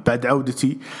معهم بعد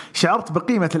عودتي، شعرت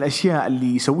بقيمه الاشياء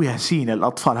اللي يسويها سينا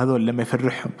الاطفال هذول لما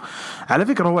يفرحهم. على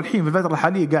فكره هو الحين في الفتره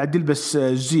الحاليه قاعد يلبس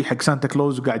زي حق سانتا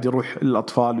كلوز، وقاعد يروح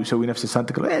للاطفال ويسوي نفس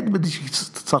سانتا كلوز. بدي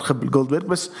صار خب الجولدبرغ،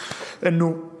 بس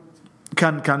انه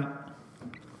كان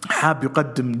حاب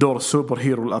يقدم دور السوبر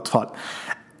هيرو للاطفال.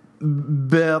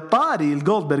 بطاري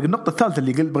الجولدبرغ النقطة الثالثة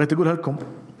اللي بغيت أقولها لكم،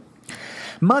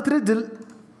 ما تريدل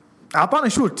أعطانا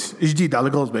شوت جديد على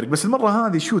جولدبرغ، بس المرة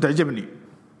هذه شوت عجبني.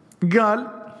 قال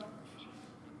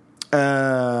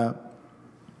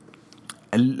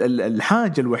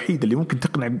الحاجة الوحيدة اللي ممكن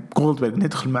تقنع جولدبرغ إنه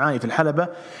يدخل معاي في الحلبة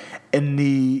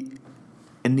إني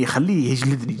يخليه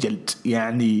يجلدني جلد،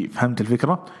 يعني فهمت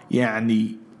الفكرة؟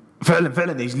 يعني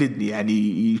فعلا يجلدني،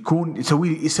 يعني يكون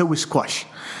يسوي سكواش.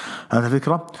 هذا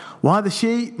الفكرة، وهذا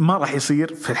الشيء ما راح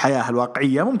يصير في الحياة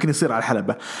الواقعية، ممكن يصير على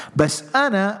الحلبة. بس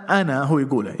أنا هو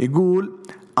يقول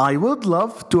I would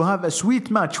love to have a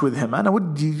sweet match with him. أنا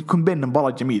ودي يكون بيننا مباراة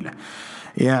جميلة.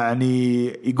 يعني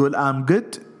يقول I'm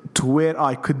good to where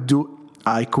I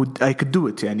could do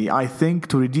it. يعني I think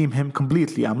to redeem him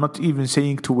completely. I'm not even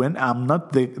saying to win. I'm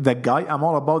not that guy. I'm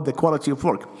all about the quality of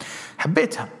work.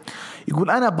 حبيتها.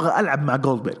 يقول أنا أبغى ألعب مع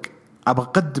جولدبرغ، أبغى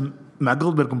أقدم مع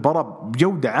جولدبرغ مباراة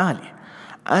بجودة عالية.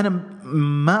 أنا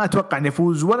ما أتوقع أن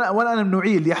يفوز، ولا أنا من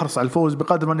النوعية اللي يحرص على الفوز،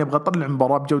 بقدر ما أني أبغى أطلع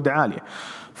مباراة بجودة عالية.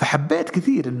 فحبيت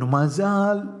كثير إنه ما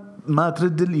زال ما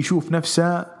تردل يشوف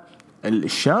نفسه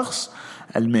الشخص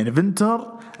المين إيفنتر،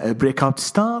 البريك أوت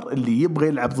ستار اللي يبغى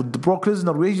يلعب ضد بروك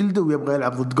ليزنر ويجلده، ويبغى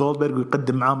يلعب ضد جولدبرغ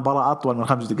ويقدم معاه مباراة أطول من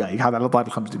 5 دقائق. هذا على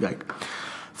طاري 5 دقائق.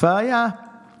 فيا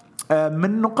من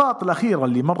النقاط الأخيرة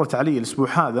اللي مرت علي الأسبوع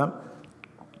هذا،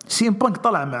 سيم بانك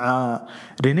طلع مع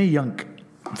ريني يونغ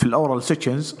في الأورال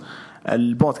سيكشنز،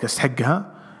 البودكاست حقها،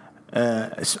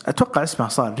 أتوقع اسمها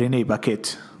صار ريني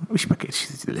باكيت، وش باكيت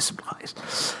الاسم الخايس.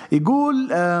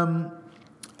 يقول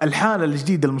الحالة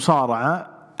الجديدة المصارعة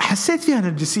حسيت فيها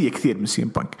نرجسية كثير من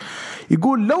سيم بانك.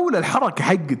 يقول لولا الحركة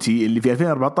حقتي اللي في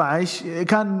 2014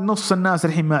 كان نص الناس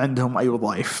الحين ما عندهم أي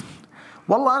وظائف.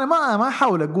 والله أنا ما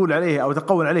أحاول أقول عليه أو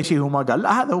تقول عليه شيء هو ما قال،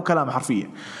 لا هذا هو كلام حرفيا،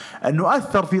 أنه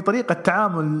أثر في طريقة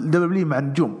تعامل دبليو مع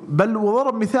النجوم. بل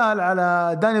وضرب مثال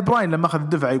على داني براين لما أخذ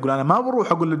الدفعة، يقول أنا ما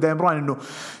بروح أقول لداني براين أنه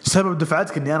سبب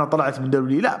دفعتك أني أنا طلعت من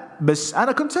دبليو، لا بس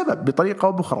أنا كنت سبب بطريقة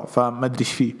أو بأخرى. فما أدري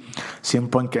إيش فيه. سيم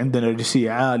بانك عندنا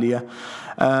نرجسية عالية.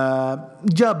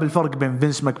 جاب الفرق بين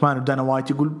فينس ماكمان ودانا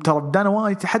وايت. يقول ترى دانا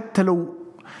وايت حتى لو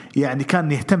يعني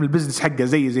كان يهتم البزنس حقه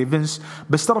زي فينس،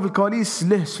 بس ترى في الكواليس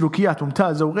له سلوكيات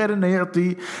ممتازة، وغير انه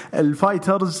يعطي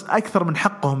الفايترز اكثر من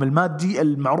حقهم المادي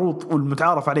المعروض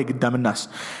والمتعارف عليه قدام الناس.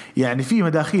 يعني في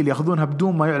مداخيل ياخذونها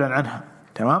بدون ما يعلن عنها.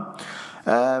 تمام.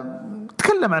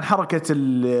 تكلم عن حركة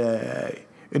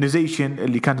الانيزيشن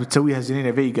اللي كانت بتسويها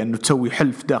زينينا فيجا، انه تسوي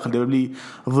حلف داخل دبليو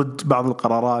ضد بعض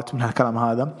القرارات من هالكلام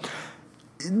هذا.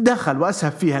 دخل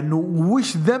وأسهب فيها إنه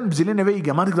وش ذنب زيلينا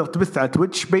فيجا ما تقدر تبث على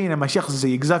تويتش، بينما شخص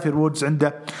زي إكزافير وودز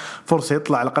عنده فرصة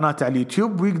يطلع على قناته على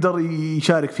اليوتيوب ويقدر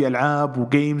يشارك في ألعاب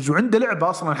وجيمز، وعنده لعبة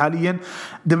أصلا حاليا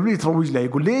دبليو تروج لها.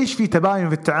 يقول ليش في تباين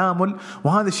في التعامل،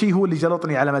 وهذا الشيء هو اللي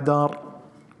جلطني على مدار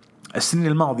السنين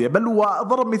الماضية. بل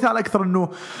وضرب مثال أكثر أنه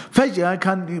فجأة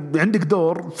كان عندك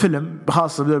دور فيلم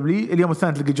خاص بدبليو، اليوم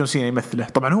الثاني تلقى جون سينا يمثله.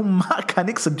 طبعا هو ما كان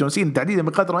يقصد جون سينا تحديدا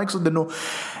بقدر ما يقصد أنه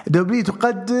دبليو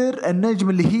تقدر النجم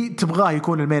اللي هي تبغاه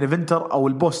يكون المين إيفنتر أو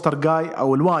البوستر جاي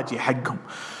أو الواجهة حقهم.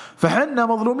 فحنا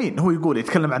مظلومين. هو يقول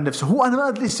يتكلم عن نفسه، هو أنا ما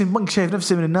أدري سين بانك شايف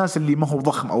نفسه من الناس اللي ما هو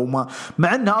ضخم أو ما،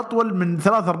 مع أنه أطول من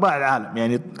 3/4 العالم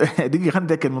يعني. دقيقة خلينا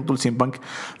نتأكد من طول سين بانك.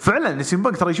 فعلا سين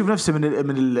بانك ترى يشوف نفسه من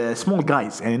السمول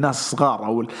جايز، يعني الناس الصغار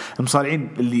أو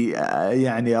المصارعين اللي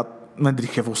يعني ما أدري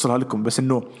كيف أوصلها لكم، بس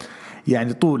إنه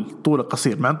يعني طول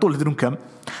قصير. مع طول تدرون كم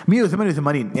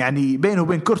 188، يعني بينه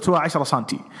وبين كورتوا 10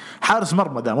 سنتي. حارس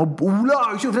مرمى ده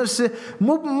ولا يشوف نفسه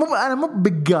انا مو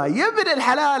بقاي يا ابن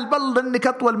الحلال، بل انك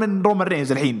اطول من رومان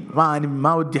رينز الحين،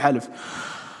 ما ودي حلف.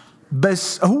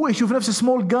 بس هو يشوف نفسه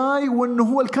سمول جاي، وانه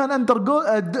هو اللي كان اندر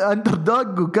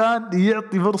دوغ، وكان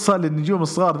يعطي فرصه للنجوم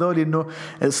الصغار ذولي انه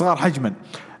صغار حجما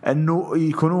انه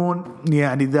يكونون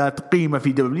يعني ذات قيمه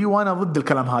في دبليو. وانا ضد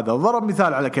الكلام هذا. ضرب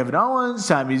مثال على كيفن اون،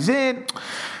 سامي زين.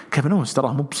 كيفن اون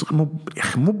تراه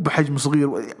مو بحجم صغير،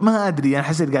 ما ادري انا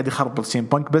حسيت قاعد يخربط سين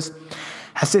بانك، بس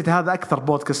حسيت هذا اكثر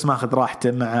بودكاست ماخذ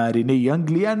راحته مع ريني يونغ،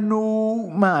 لانه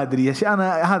ما ادري يا شيء،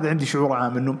 انا هذا عندي شعور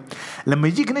عام انه لما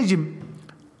يجيك نجم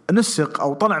نسق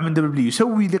او طلع من دبليو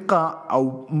يسوي لقاء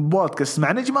او بودكاست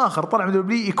مع نجم اخر طلع من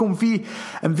دبليو، يكون فيه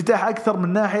انفتاح اكثر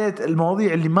من ناحيه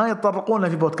المواضيع اللي ما يتطرقون لها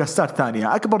في بودكاستات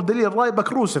ثانيه. اكبر دليل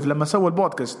رايبك روسف لما سوى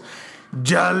البودكاست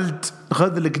جلد،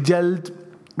 خذ لك جلد.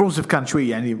 روسف كان شوي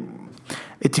يعني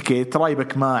اتيكيت،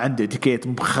 رايبك ما عنده اتيكيت،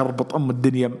 مخربط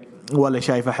الدنيا ولا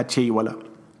شايف احد شيء ولا.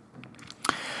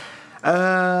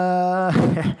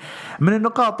 من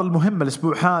النقاط المهمة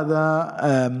الأسبوع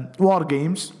هذا وار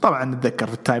جيمز. طبعا نتذكر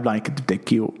في التايم لاين كنت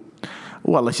بتكي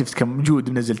والله شفت كم جود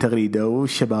منزل تغريدة،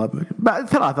 والشباب بعد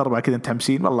 3-4 كذا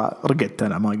متحمسين. والله رقدت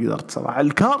أنا، ما قدرت صراحة.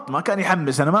 الكارت ما كان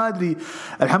يحمس، أنا ما أدري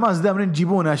الحماس ده منين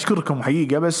تجيبونه. أشكركم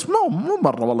حقيقة، بس مو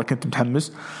مرة والله كنت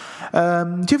متحمس.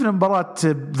 شفنا مباراة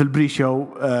في البري شو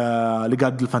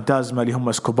لقاد الفانتازما اللي هم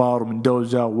اسكوبار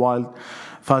ومندوزا ووالد،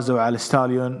 فازوا على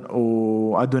ستاليون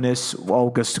وأدونيس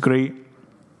وأوغست جري.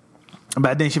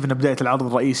 بعدين شفنا بداية العرض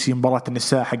الرئيسي، مباراة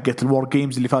النساء حقت الوار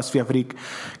جيمز اللي فاز فيها فريق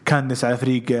كاندس على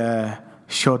فريق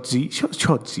شوتزي.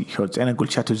 أنا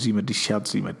أقول شاتوزي، ما أدري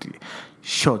شاتزي، ما أدري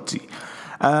شوتزي.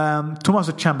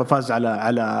 توماسو تشامبا فاز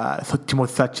على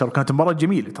تيموث ثاتشر، وكانت مباراة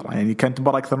جميلة ترى، يعني كانت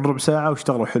مباراة أكثر من ربع ساعة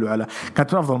واشتغلوا حلو على،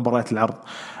 كانت من أفضل مباريات العرض.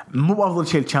 مو أفضل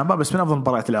شيء تشامبا، بس من أفضل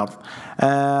مباريات العرض.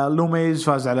 لوميز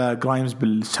فاز على جرايمز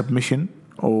بالسبمشن،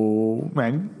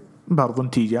 ويعني برضو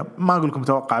نتيجة ما أقول لكم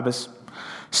متوقع، بس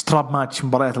ستراب ماتش،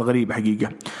 مباريات الغريبة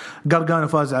حقيقة. غارغانو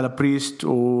فاز على بريست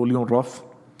وليون روف،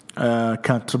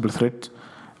 كانت تريبل ثريت.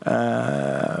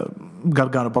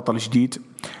 غارغانو بطل جديد.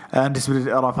 أندس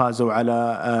بالإرا فازوا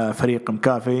على فريق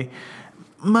مكافي.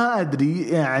 ما أدري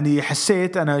يعني،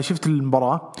 حسيت أنا شفت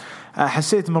المباراة،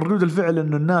 حسيت من ردود الفعل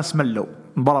إنه الناس ملوا.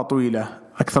 مباراة طويلة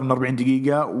أكثر من 40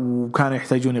 دقيقة، وكانوا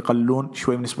يحتاجون يقللون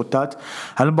شوي من السبوتات.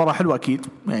 هالمباراة حلوة أكيد،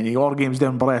 يعني وار جيمز ده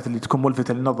المباريات اللي تكون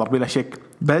ملفتة للنظر بلا شك،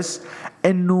 بس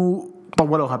إنه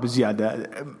طولوها بزيادة.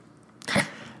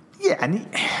 يعني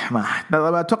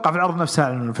ما أتوقع في العرض نفسه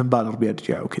إنه في بالور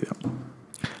بيرجع وكذا.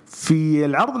 في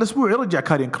العرض الأسبوعي رجع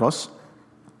كارين كروس.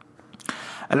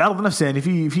 العرض نفسه يعني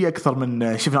في أكثر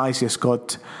من، شفنا آيسيا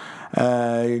سكوت،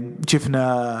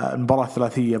 شفنا المباراة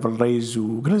الثلاثية بالريز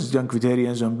وجلز يونغ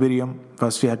فيتيريانز وامبيريوم،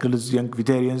 فاز فيها جلز يونغ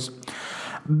فيتيريانز.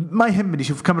 ما يهمني،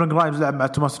 شوف كاميرون جرايمز لعب مع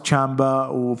توماسو تشامبا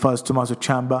وفاز توماسو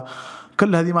تشامبا.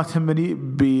 كل هذه ما تهمني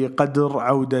بقدر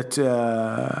عودة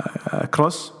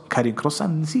كروس، كارين كروس.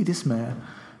 أنا نسيت اسمه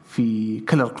في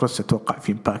كلر كروس أتوقع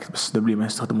في إمباكت، بس دبليو ما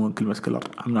يستخدمون كلمة كلر،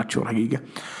 I'm not sure حقيقة.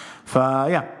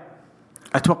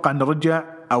 أتوقع أنه رجع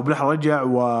أو بالأحرى رجع،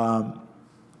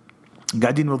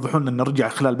 قاعدين يوضحون أنه رجع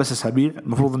خلال بس أسابيع.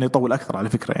 المفروض أنه يطول أكثر على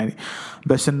فكرة يعني،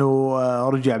 بس أنه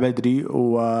رجع بدري.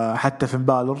 وحتى في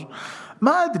بالور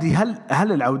ما أدري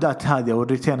هل العودات هذه أو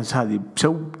الريتيرنز هذه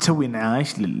بتسوي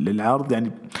انعاش للعرض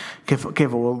يعني.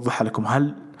 كيف أوضح لكم؟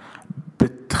 هل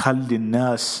بتخلي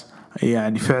الناس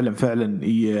يعني فعلا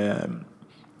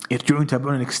يرجعون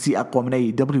يتابعون NXT أقوى من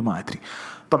أي دبليو؟ ما أدري.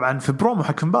 طبعا في برومو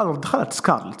حق بالور دخلت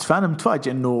سكارلت، فأنا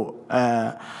متفاجئ أنه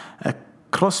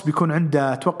كروس بيكون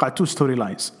عنده أتوقع 2 ستوري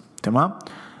لاينز، تمام.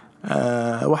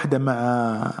 واحدة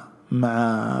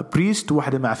مع بريست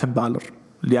وواحدة مع فين بالور،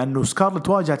 لأنه سكارلت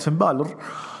واجهت فين بالور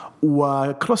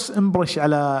وكروس امبرش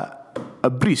على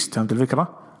بريست، فهمت الفكرة؟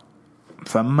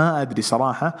 فما أدري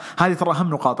صراحة. هذه ترى أهم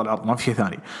نقاط العرض، ما في شيء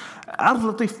ثاني. عرض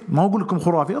لطيف، ما أقول لكم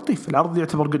خرافي، لطيف العرض،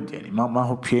 يعتبر قد يعني ما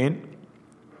هو بشين.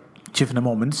 شفنا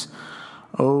مومنتس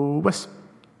وبس.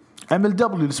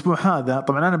 MLW الأسبوع هذا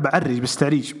طبعا أنا بعرج بس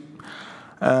تعريج.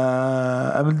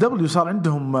 MLW صار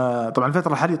عندهم طبعا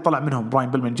الفترة الحالية طلع منهم براين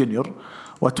بيلمان جونيور،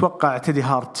 وأتوقع تيدي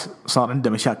هارت صار عنده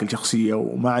مشاكل شخصية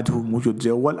وما عاد هو موجود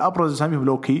زي أول. أبرز أساميهم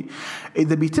لوكي.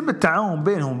 إذا بيتم التعاون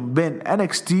بينهم بين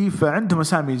NXT فعندهم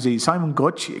أسامي زي سايمون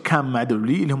جوتش كان مع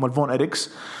دبليو اللي هم الفون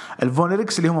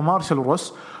إريكس اللي هم مارشال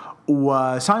روس،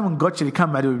 وسايمون جوتش اللي كان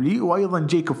مع دبليو، وايضا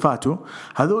جيكوب فاتو.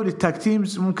 هذول التاك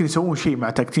تيمز ممكن يسوون شيء مع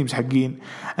تاك تيمز حقين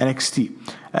NXT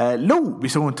لو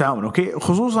بيسوون تعاون. اوكي،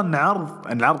 خصوصا ان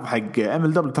العرض حق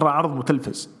MLW ترى عرض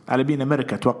متلفز على بين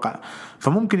امريكا اتوقع،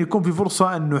 فممكن يكون في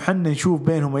فرصه انه حنا نشوف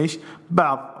بينهم ايش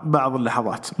بعض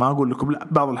اللحظات. ما اقول لكم لا،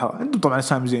 بعض اللحظات. عندهم طبعا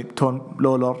اسامي زي تون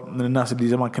لولر من الناس اللي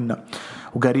زمان كنا،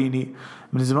 وقاريني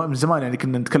من زمان يعني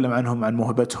كنا نتكلم عنهم، عن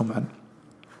موهبتهم، عن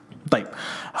طيب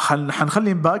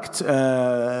حنخلي امباكت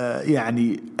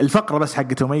يعني الفقرة بس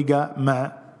حقت اوميغا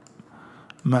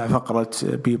مع فقرة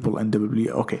بيبل اند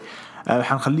دبليو. اوكي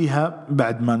حنخليها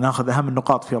بعد ما ناخذ اهم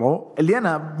النقاط في رو، اللي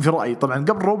انا في رأيي طبعا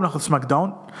قبل رو بناخذ سماك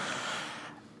داون.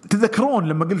 تذكرون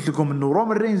لما قلت لكم انه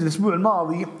رومان رينز الاسبوع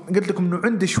الماضي قلت لكم انه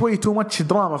عنده شوي تو ماتش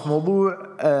دراما في موضوع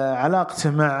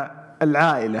علاقته مع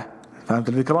العائلة، فهمت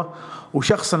الفكرة،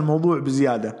 وشخص الموضوع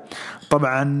بزيادة.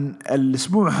 طبعا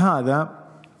الاسبوع هذا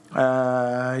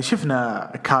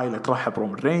شفنا كايلا ترحب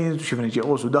رومان رينز، وشفنا جي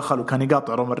اوس ودخل وكان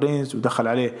يقاطع رومان رينز، ودخل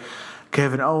عليه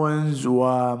كيفن أوينز.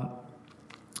 و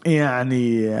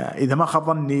يعني إذا ما خاب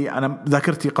ظني أنا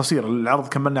ذاكرتي قصيرة، العرض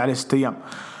كملنا عليه 6 أيام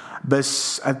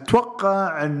بس،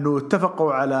 أتوقع أنه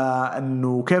اتفقوا على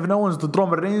أنه كيفن أوينز ضد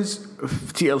رومان رينز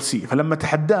في TLC. فلما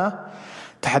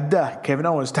تحداه كيفن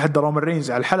أوينز، تحدى رومان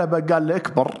رينز على الحلبة، قال له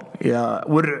اكبر يا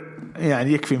ورع،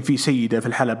 يعني يكفي في سيدة في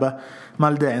الحلبة،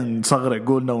 ما لداعي نصغر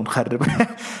عقولنا ونخرب.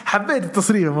 حبيت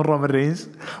التصريح من رومان رينز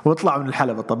واطلع من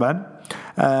الحلبة. طبعا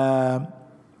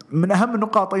من أهم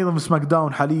النقاط أيضا في سماك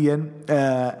داون حاليا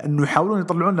أنه يحاولون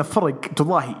يطلعون لنا فرق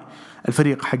تضاهي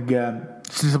الفريق حق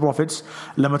ستريت بروفيتس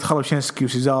لما دخلوا شينسكي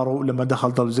وسيزارو، لما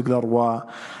دخل دول زيجلر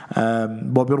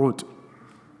وبوبي رود.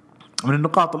 من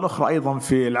النقاط الأخرى أيضا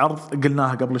في العرض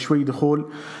قلناها قبل شوي، دخول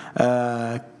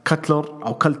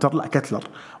كتلر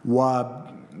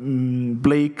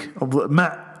وبليك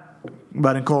مع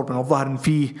بارين كوربن، والظاهر إن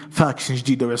فيه فاكشن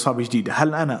جديدة وعصابة جديدة.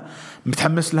 هل أنا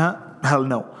متحمس لها؟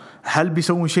 هل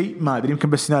بيسوون شيء؟ ما أدري، يمكن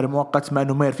بس سيناريو مؤقت، ما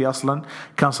إنه ميرفي أصلا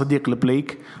كان صديق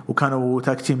لبليك وكانوا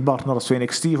تاك تيم بارتنرز في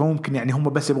NXT، فممكن يعني هم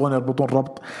بس يبغون يربطون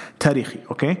ربط تاريخي.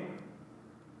 أوكي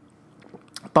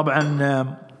طبعا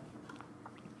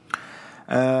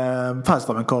فاز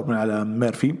طبعا كوربن على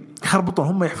ميرفي، يخربطون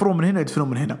هم، يحفرون من هنا يدفنون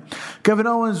من هنا. كيفن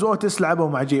أوينز وأوتس لعبوا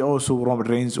مع جي أوسو ورومان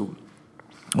رينز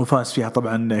وفاز فيها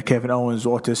طبعا كيفن أوينز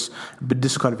وأوتس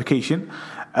بالديسكواليفيكيشن،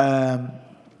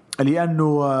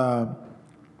 لأنه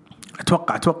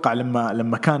أتوقع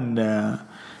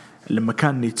لما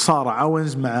كان يتصارع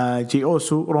أوينز مع جي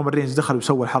أوسو، رومان رينز دخل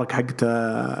وسوى الحركة حقته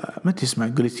ما تسمع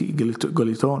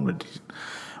جوليتون،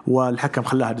 والحكم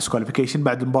خلاها ديسكواليفيكيشن.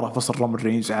 بعد المباراة فصل رومان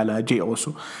رينز على جي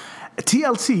أوسو.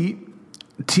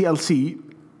 TLC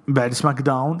بعد سماك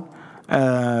داون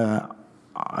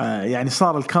يعني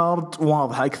صار الكارد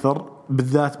واضح أكثر،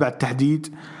 بالذات بعد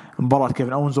تحديد مباراة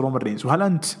كيفن أوينز ورومان رينز. وهل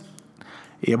أنت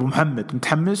يا أبو محمد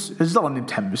متحمس؟ أجدر أني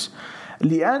متحمس،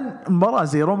 لأن مباراة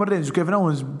زي رومان رينز وكيفن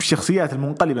أوينز بالشخصيات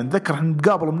المنقلبة، نتذكر احنا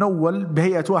نتقابلوا من أول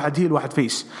بهيئة واحد هيل واحد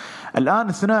فيس، الآن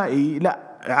الثنائي لا،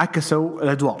 عكسوا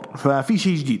الأدوار، ففي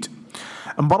شيء جديد.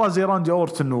 مباراة زي راندي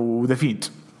أورتن وذا فيند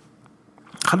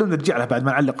خلونا نرجع لها بعد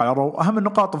ما نعلق على رو. أهم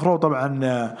النقاط في رو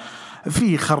طبعا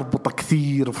في خربطة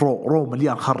كثير في رو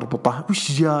مليان خربطة.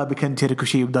 وش جابك أنت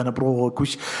ريكوشي ودانا بروك؟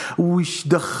 وش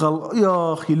دخل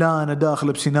يا أخي لانا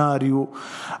داخل بسيناريو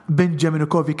بنجامين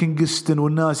وكوفي كينغستون،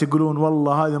 والناس يقولون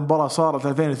والله هذه المباراة صارت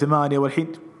 2008 والحين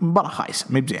مباراة خايسة،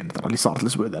 ما بزين ترى اللي صارت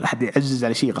الأسبوع ذا، لحد يعزز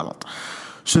على شيء غلط.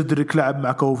 سدرك لعب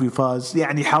مع كوفي فاز،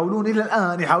 يعني يحاولون إلى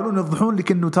الآن يوضحون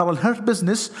لك إنه ترى الهيرت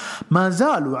بزنس ما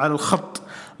زالوا على الخط،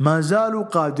 ما زالوا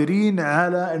قادرين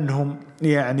على إنهم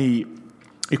يعني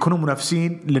يكونوا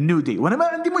منافسين للنيو دي. وأنا ما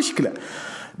عندي مشكلة،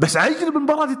 بس عجل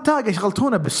بمباراة التاج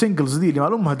شغلتونا بالسينجلز دي اللي ما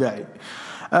لهم داعي.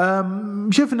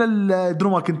 شفنا درو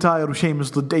ماكنتاير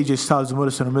وشيمس ضد AJ ستايلز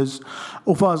وموريسون وميز،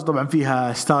 وفاز طبعا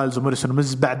فيها ستايلز وموريسون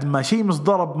وميز بعد ما شيمس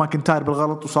ضرب ماكنتاير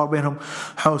بالغلط وصار بينهم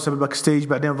حوسه بالباك ستيج.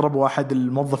 بعدين ضربوا واحد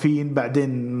الموظفين،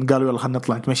 بعدين قالوا يلا خلينا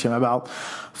نطلع نتمشى مع بعض.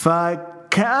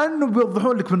 كأنه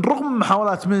بيوضحون لك من رغم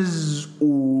محاولات مز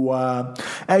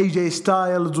واي جي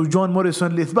ستايلز وجون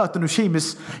موريسون لإثبات انه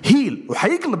شيمس هيل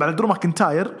وحيقلب على درو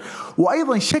ماكنتاير،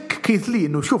 وايضا شك كيث لي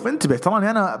انه شوف انتبه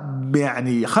تراني انا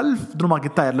يعني خلف درو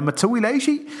ماكنتاير، لما تسوي له اي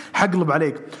شيء حقلب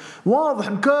عليك. واضح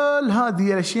ان كل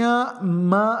هذه الاشياء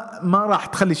ما راح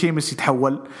تخلي شيمس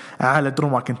يتحول على درو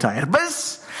ماكنتاير،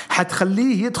 بس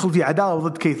حتخليه يدخل في عداوة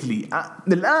ضد كيث لي.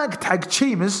 الأكت حق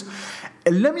شيمس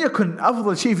لم يكن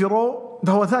أفضل شيء في رو،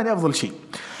 فهو ثاني أفضل شيء،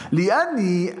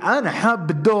 لأني أنا حاب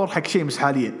الدور حق شيمس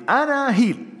حاليا. أنا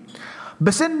هيل،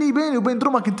 بس أني بيني وبين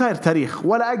درو ماكنتاير تاريخ،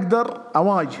 ولا أقدر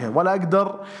أواجهه ولا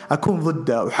أقدر أكون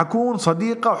ضده، وحكون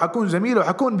صديقه وحكون زميله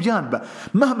وحكون بجانبه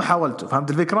مهما حاولته.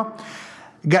 فهمت الفكرة؟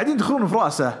 قاعدين يدخلون في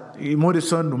رأسه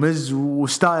موريسون ومز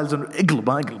وستايلز،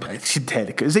 اقلب شد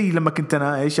حيلك، زي لما كنت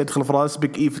انا ايش ادخل في راس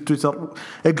بيك اي في تويتر،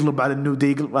 اقلب على النيو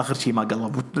دي، اقلب، اخر شيء ما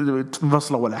قلب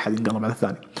وفصله ولا احد ينقلب على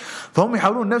الثاني. فهم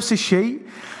يحاولون نفس الشيء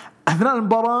اثناء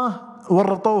المباراه،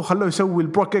 ورطوه وخلوه يسوي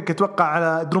البروكيك اتوقع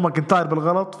على درو ماكنتاير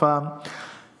بالغلط،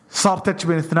 فصار تاتش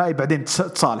بين الثنائي، بعدين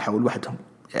تصالحوا لوحدهم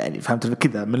يعني. فهمت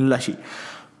كذا من لا شيء.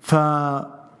 ف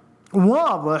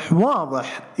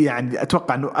واضح يعني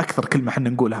أتوقع أنه أكثر كلمة احنا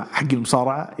نقولها حق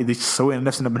المصارعة إذا سوينا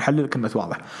نفسنا بنحلل كلمة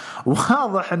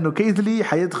واضح أنه كيث لي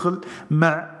حيدخل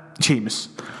مع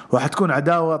شيمس، وحتكون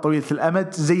عداوة طويلة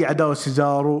الأمد زي عداوة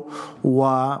سيزارو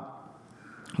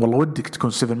والله ودك تكون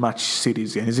 7 ماتش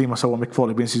سيريز يعني زي ما سوى ميك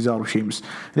فولي بين سيزارو وشيمس.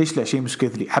 ليش لا شيمس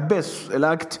كيث لي؟ حبيت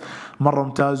الأكت مرة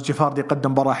ممتاز. جيفاردي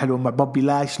قدم مباراة حلوة مع بوبي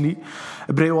لاشلي.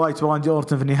 براي وايت وراندي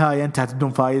أورتن في النهاية انتهت بدون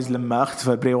فايز لما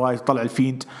اختفى براي وايت وطلع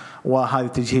الفيند، وهذا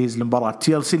تجهيز لمباراة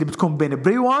TLC اللي بتكون بين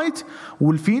براي وايت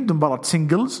والفيند، مباراة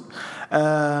سينجلز.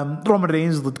 رومان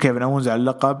رينز ضد كيفن أونز على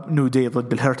اللقب، نيو داي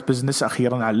ضد الهيرت بيزنس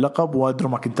أخيرا على اللقب، ودرو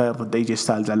ماكنتاير ضد AJ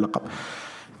ستايلز على اللقب.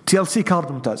 TLC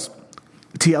كارد ممتاز،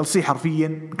 TLC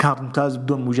حرفيا كارد ممتاز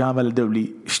بدون مجاملة.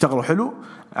 دولي اشتغلوا حلو،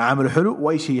 عملوا حلو،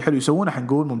 واي شيء حلو يسوونه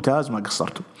حنقول ممتاز، ما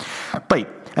قصرتوا. طيب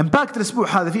امباكت الاسبوع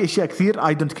هذا فيه اشياء كثير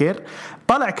اي دونت كير.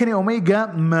 طلع كيني اوميغا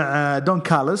مع دون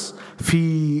كالس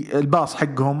في الباص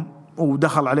حقهم،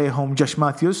 ودخل عليهم جاش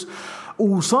ماثيوس،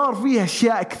 وصار فيها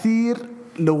اشياء كثير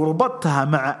لو ربطتها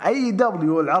مع اي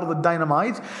دبليو العرض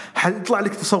الداينامايت حيطلع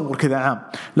لك تصور كذا عام.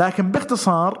 لكن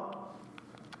باختصار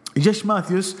جاش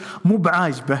ماثيوس مو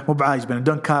بعاجبه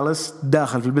دون كالس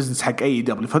داخل في البزنس حق اي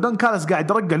دبليو. فدون كالس قاعد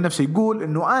يرجع لنفسه يقول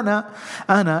انه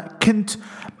انا كنت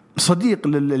صديق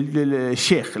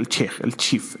للشيخ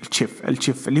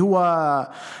الشيف اللي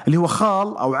هو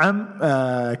خال او عم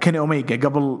كيني اوميغا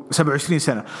قبل 27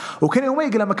 سنه. وكيني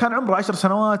اوميغا لما كان عمره 10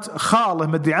 سنوات خاله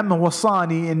مدري عمه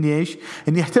وصاني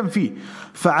اني اهتم فيه.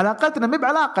 فعلاقتنا ما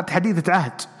بعلاقه حديثه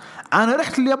عهد. انا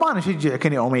رحت اليابان اشجع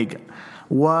كيني اوميغا،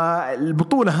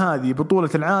 والبطولة هذه بطولة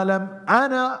العالم،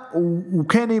 أنا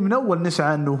وكيني من أول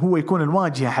نسعى أنه هو يكون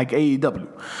الواجهة حق أي دبليو.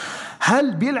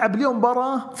 هل بيلعب اليوم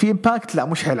مباراة في إمباكت؟ لا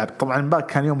مش هيلعب طبعا. إمباكت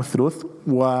كان يوم الثلاث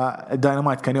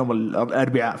وداينامايت كان يوم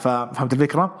الأربعاء، فهمت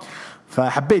الفكرة.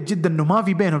 فحبيت جدا أنه ما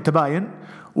في بينهم تباين،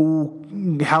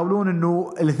 ويحاولون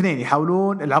انه الاثنين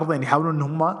يحاولون العرضين يحاولون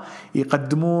انهم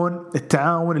يقدمون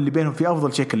التعاون اللي بينهم في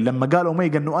افضل شكل. لما قال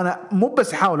اوميغا انه انا مو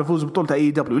بس احاول افوز ببطوله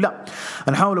اي دبليو، لا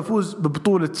انا احاول افوز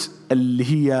ببطوله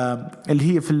اللي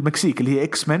هي في المكسيك اللي هي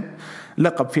اكس مان،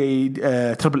 لقب في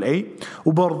تريبل اي،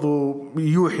 وبرضه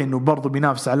يوحي انه برضه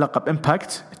بينافس على لقب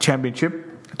امباكت تشامبيونشيب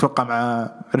اتوقع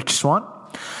مع ريتش سوان.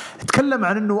 اتكلم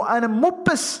عن انه انا مو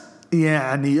بس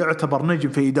يعني يعتبر نجم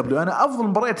في اي دبليو، انا افضل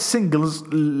مباريات السنجلز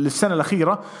للسنه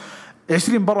الاخيره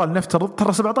 20 مباراه لنفترض،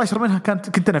 ترى 17 منها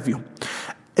كنت انا فيهم.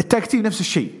 التاج تيم نفس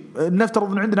الشيء،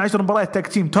 نفترض ان عندنا 10 مباريات تاج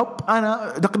تيم توب،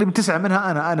 انا تقريبا 9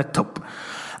 منها انا التوب.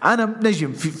 انا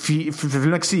نجم في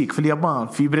المكسيك، في اليابان،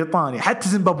 في بريطانيا، حتى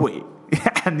زيمبابوي.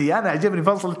 يعني انا عجبني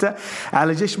فصلته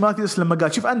على جيش ماثيوس لما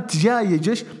قال شوف انت جاي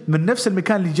جيش من نفس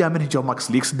المكان اللي جاء منه جو ماكس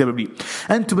اللي يقصد دبليو.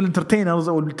 انتم بالانترتينرز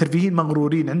او الترفيهين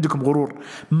مغرورين، عندكم غرور،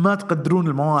 ما تقدرون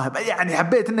المواهب. يعني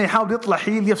حبيت انه يحاول يطلع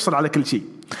حيل يفصل على كل شيء.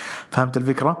 فهمت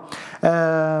الفكره؟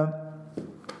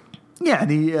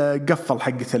 يعني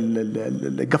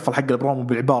قفل حق البرومو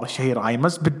بالعباره الشهيره I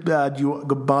must bid you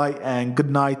goodbye and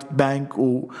good night bang،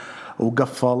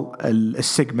 وقفل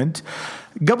السيجمنت.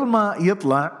 قبل ما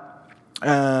يطلع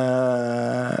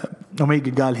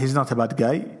اوميغا قال he's not a bad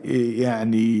guy،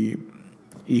 يعني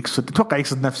اتوقع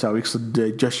يقصد نفسه او يقصد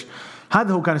جش.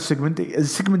 هذا هو كان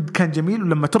السيجمنت كان جميل،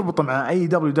 ولما تربطه مع اي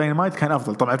دبليو داينامايت كان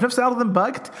افضل. طبعا في نفس العرض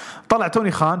امباكت طلع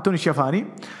توني شافاني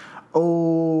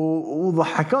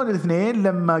وضحكون الاثنين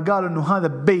لما قالوا انه هذا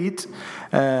بيت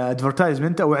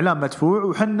ادفرتايزمنت او اعلان مدفوع،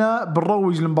 وحنا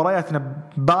بنروج لمبارياتنا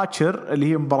باكر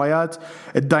اللي هي مباريات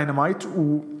الداينامايت.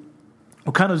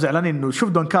 وكانوا زعلانين انه شوف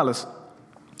دون كالس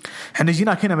احنا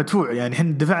جيناك هنا مدفوع، يعني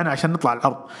احنا دفعنا عشان نطلع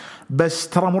العرض، بس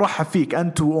ترى مرحب فيك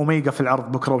انت واوميغا في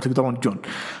العرض بكره وتقدرون تجون.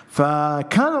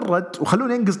 فكان الرد،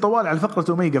 وخلوني انقز طوال على فقره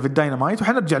اوميغا في الداينامايت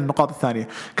وحنرجع للنقاط الثانيه.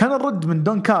 كان الرد من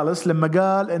دون كالس لما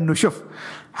قال انه شوف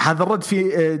هذا الرد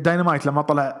في داينامايت لما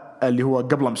طلع اللي هو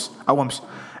قبل امس او امس،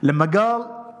 لما قال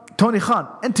توني خان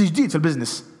انت جديد في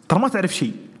البزنس ترى ما تعرف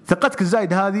شيء، ثقتك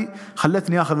الزايدة هذه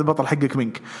خلتني اخذ البطل حقك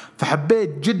منك.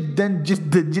 فحبيت جدا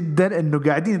جدا جدا انه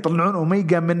قاعدين يطلعون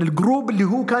اوميغا من الجروب اللي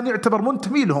هو كان يعتبر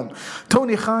منتمي لهم،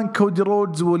 توني خان، كودي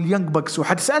رودز واليانج باكس.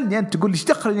 وحتسالني انت تقول لي ايش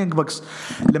دخل اليانج باكس؟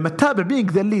 لما تتابع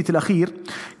بينك ذا الليت الاخير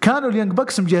كانوا اليانج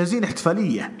باكس مجهزين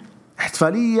احتفاليه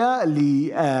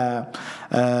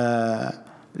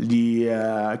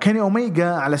لكيني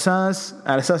اوميغا على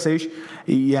اساس ايش؟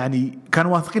 يعني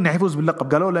كانوا واثقين انه حيفوز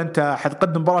باللقب. قالوا له انت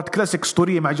حتقدم مباراه كلاسيك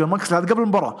اسطوريه مع جون ماكس هذا قبل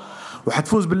المباراه،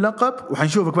 وحتفوز باللقب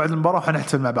وحنشوفك بعد المباراه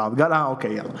وحنحتفل مع بعض. قال اوكي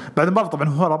يلا. بعد المباراه طبعا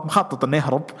هو هرب، مخطط انه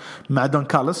يهرب مع دون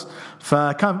كالس،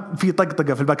 فكان في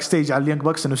طقطقه في الباك ستيج على اليانج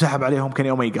باكس انه سحب عليهم كيني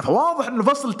اوميغا. فواضح انه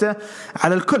فصلته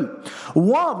على الكل،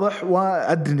 واضح.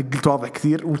 وادري انك قلت واضح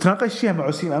كثير وتناقشت فيها مع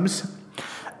وسيم امس،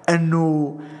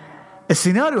 انه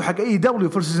السيناريو حق اي دبليو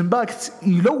فيرسز امباكت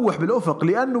يلوح بالافق.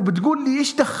 لانه بتقول لي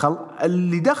ايش دخل؟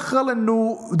 اللي دخل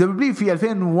انه دبليو في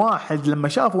 2001 لما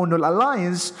شافوا انه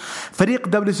الالاينس فريق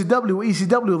دبليو سي دبليو واي سي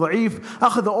دبليو ضعيف،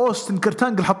 اخذوا اوستن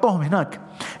كرتانجل حطوهم هناك،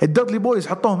 الدادلي بويز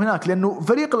حطوهم هناك، لانه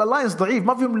فريق الالاينس ضعيف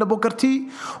ما فيهم الا بوكر تي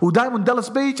ودايموند دالاس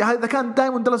بيج. هذا كان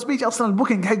دايموند دالاس بيج اصلا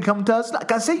البوكينج حقه كان ممتاز، لا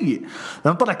كان سيء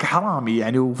لانه طلع كحرامي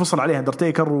يعني، وفصل عليه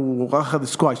اندرتيكر واخذ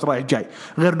سكواش رايح جاي،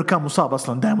 غير انه كان مصاب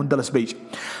اصلا دايموند دالاس بيج.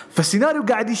 فالسيناريو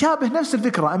قاعد يشابه نفس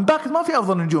الفكرة. امباكت ما في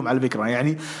افضل نجوم على فكرة،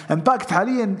 يعني امباكت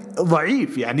حاليا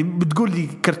ضعيف. يعني بتقول لي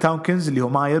كرتاونكنز اللي هو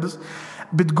مايرز،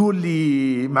 بتقول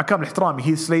لي مع كامل احترامي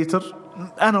هي سليتر،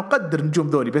 انا اقدر نجوم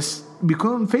ذولي بس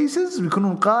بيكونون فيسز،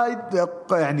 بيكونون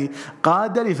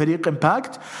قادة لفريق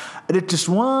امباكت. ريتش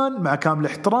وان مع كامل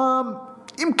احترام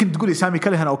يمكن تقولي سامي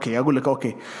كاليهان اوكي، اقول لك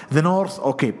اوكي، ذا نورث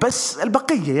اوكي، بس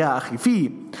البقيه يا اخي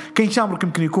في كين شامرك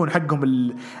يمكن يكون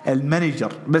حقهم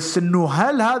المانجر، بس انه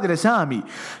هل هذه الاسامي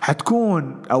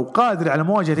حتكون او قادر على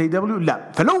مواجهه اي دبليو؟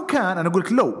 لا. فلو كان انا اقول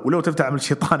لك ولو تفتح عمل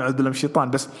الشيطان اعوذ بالله من الشيطان،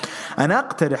 بس انا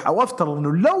اقترح او افترض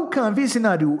انه لو كان في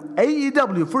سيناريو اي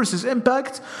دبليو فيرسز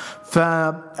امباكت،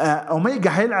 فاوميغا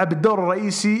حيلعب الدور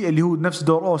الرئيسي اللي هو نفس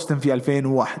دور اوستن في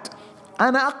 2001.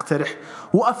 أنا أقترح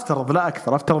وأفترض لا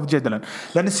أكثر، أفترض جدلا،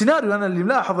 لأن السيناريو أنا اللي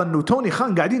ملاحظ أنه توني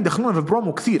خان قاعدين يدخلون في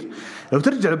البرومو كثير. لو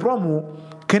ترجع البرومو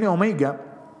كيني أوميغا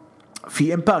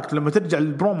في إمباكت، لما ترجع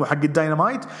البرومو حق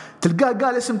الداينامايت تلقاه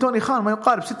قال اسم توني خان ما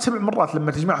يقارب 6-7 مرات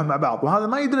لما تجمعهم مع بعض، وهذا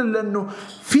ما يدل لأنه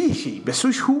في شيء، بس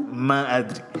وش هو ما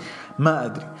أدري.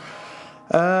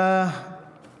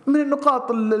 من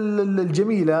النقاط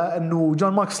الجميلة أنه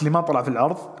جون ماكس اللي ما طلع في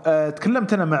العرض.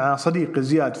 تكلمت أنا مع صديقي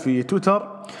زياد في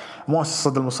تويتر مؤسس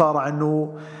صدى المصارعة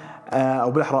أنه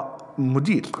أو بالأحرى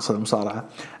مدير صدى المصارعة،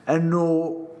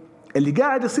 أنه اللي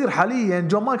قاعد يصير حاليا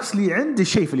جون ماكسلي عنده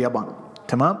شيء في اليابان،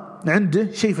 تمام،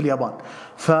 عنده شيء في اليابان.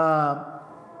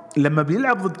 فلما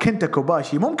بيلعب ضد كنتا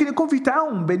كوباشي ممكن يكون في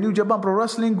تعاون بين نيو جابان برو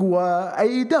رسلينج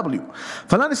واي دبليو.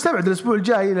 فلا نستبعد الأسبوع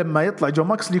الجاي لما يطلع جون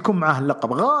ماكسلي يكون معه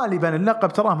اللقب، غالبا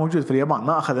اللقب تراه موجود في اليابان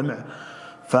ما أخذه معه،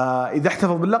 فإذا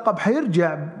احتفظ باللقب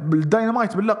حيرجع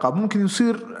بالداينامايت باللقب. ممكن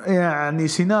يصير يعني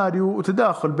سيناريو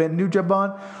وتداخل بين نيو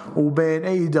جابان وبين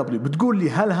اي دبليو. بتقول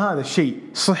لي هل هذا الشيء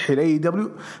صحي لاي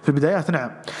دبليو؟ في البدايات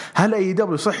نعم. هل اي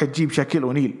دبليو صحي تجيب شاكيل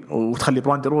اونيل وتخلي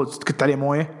براندي رودز تكت عليه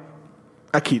مويه؟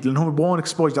 اكيد، لانهم يبغون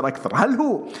اكسبوجر اكثر. هل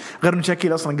هو غير ان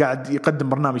شاكيل اصلا قاعد يقدم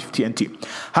برنامج في تي ان تي؟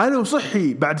 هل هو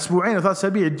صحي بعد اسبوعين او 3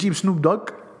 أسابيع تجيب سنوب دوغ؟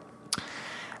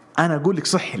 أنا أقول لك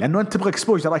صحي، لأنه أنت تبغى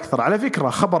exposure أكثر. على فكرة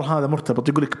خبر هذا مرتبط،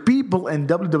 يقول لك people in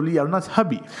WWE are not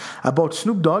happy about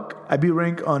Snoop Dogg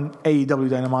appearing on AEW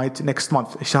Dynamite next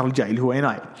month، الشهر الجاي اللي هو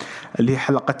يناير، اللي هي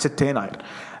حلقة 6 يناير.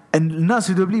 الناس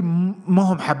في دبليو ما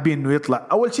هم حابين انه يطلع.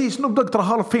 اول شيء سنوب دوغ ترى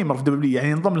هال اوف فيمر في دبليو،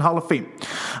 يعني ينضم للهال اوف فيم،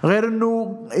 غير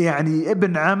انه يعني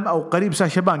ابن عم او قريب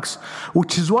ساشا بانكس،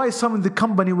 which is why some in the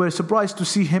company were surprised to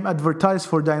see him advertise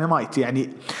for Dynamite.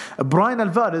 يعني براين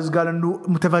الفاريز قال انه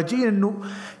متفاجئين انه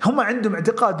هم عندهم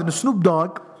اعتقاد انه سنوب دوغ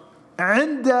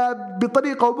عنده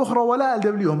بطريقه او باخرى ولا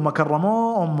دبليو، هم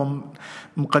كرموه، هم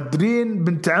مقدرين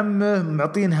بنت عمه،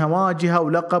 معطينها واجهه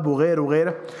ولقب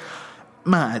وغيره.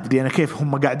 ما أدري أنا كيف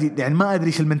هم قاعدين، يعني ما أدري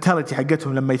إيش المنتاليتي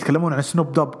حقتهم لما يتكلمون عن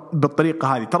سنوب دوغ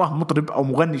بالطريقة هذه. تراه مطرب أو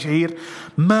مغني شهير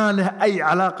ما له أي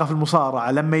علاقة في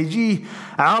المصارعة، لما يجيه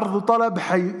عرض وطلب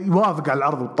حيوافق على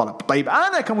العرض والطلب. طيب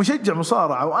أنا كمشجع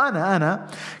مصارعة وأنا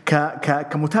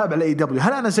كمتابع لأي دبليو،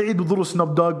 هل أنا سعيد بظهور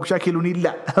سنوب دوغ وشاكيل أونيل؟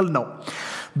 لا، هل نو.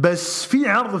 بس في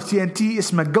عرض في تي ان تي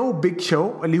اسمه جو بيج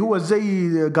شو اللي هو زي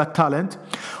جات تالنت،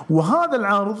 وهذا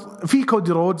العرض فيه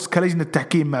كودي رودز كلجنة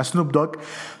تحكيم مع سنوب دوغ.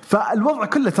 فالوضع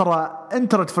كله ترى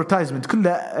انتر ادفرتايزمنت، كله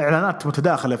اعلانات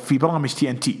متداخله في برامج تي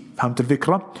ان تي، فهمت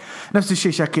الفكره؟ نفس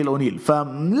الشيء شاكيل اونيل،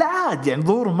 فلا عاد يعني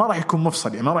ظهوره ما راح يكون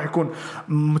مفصل، يعني ما راح يكون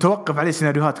متوقف عليه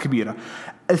سيناريوهات كبيره.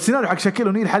 السيناريو حق شاكيل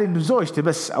اونيل حاليا انه زوجته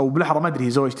بس، او بالاحرى ما ادري هي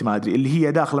زوجته ما ادري، اللي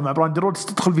هي داخله مع براندي رودز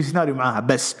تدخل في سيناريو معاها،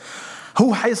 بس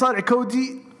هو حيصارع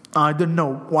كودي I don't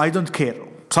know و I don't care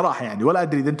بصراحه يعني، ولا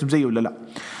ادري اذا انتم زيي ولا لا.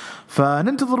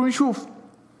 فننتظر ونشوف.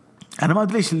 انا ما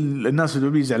ادري ليش الناس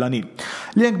اللي زعلانين.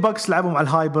 لينك باكس لعبوا مع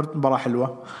الهايبرد مباراه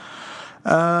حلوه،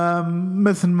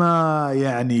 مثل ما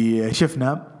يعني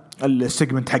شفنا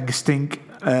السيجمنت حق ستينج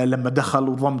لما دخل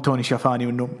وضم توني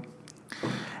شافاني،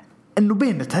 انه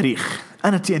بيننا تاريخ.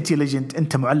 انا تي ان تي ليجند،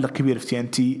 انت معلق كبير في تي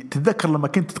ان تي. تتذكر لما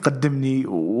كنت تقدمني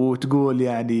وتقول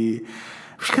يعني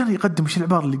وش كان يقدم، وش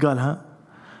العباره اللي قالها؟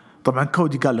 طبعا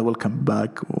كودي قال له ويلكم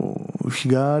باك، وش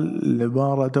قال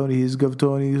العباره توني هيز جاف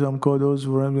توني سام كودوز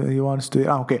هي وانس تو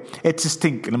اوكي اتس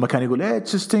ستينج، لما كان يقول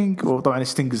اتس ستينج، وطبعا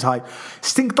ستينج از هاي.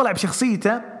 ستينج طلع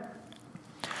بشخصيته،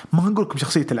 ما نقول لكم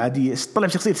شخصيته العاديه، طلع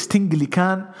بشخصيه ستينج اللي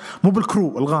كان مو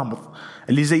بالكرو الغامض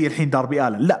اللي زي الحين داربي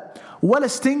آلن، لا، ولا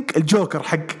ستينج الجوكر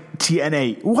حق تي ان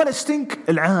اي، ولا ستينج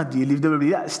العادي اللي في دبليو،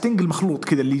 لا ستينج المخلوط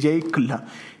كذا اللي جاي كلها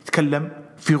يتكلم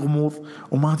في غموض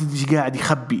وما تدري ايش قاعد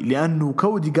يخبي. لانه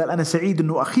كودي قال انا سعيد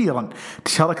انه اخيرا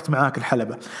تشاركت معاك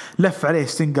الحلبة. لف عليه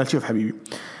ستينج قال شوف حبيبي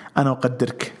انا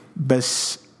اقدرك،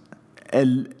 بس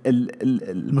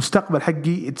المستقبل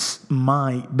حقي اتس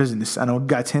ماي بزنس، انا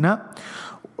وقعت هنا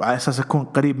وعلى اساس اكون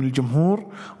قريب من الجمهور،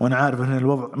 وانا عارف ان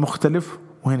الوضع مختلف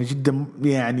وهنا جدا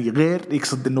يعني غير،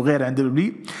 يقصد انه غير عند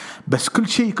دبليو، بس كل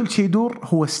شيء يدور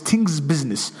هو ستينجز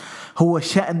بزنس، هو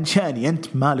شأني انت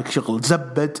مالك شغل.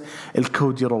 زبد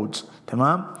الكودي رودز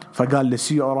تمام. فقال لي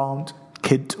سي اراوند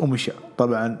كيد ومشى.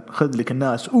 طبعا خذ لك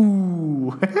الناس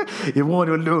يبغون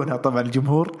يولعونها طبعا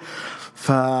الجمهور.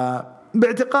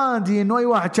 فباعتقادي انه اي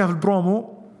واحد شاف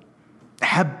البرومو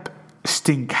حب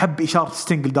ستينج، حب إشارة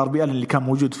ستينج لداربي آلن اللي كان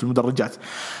موجود في المدرجات.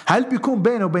 هل بيكون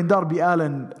بينه وبين داربي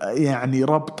آلن يعني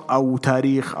ربط أو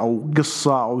تاريخ أو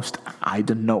قصة أو I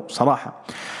don't know صراحة.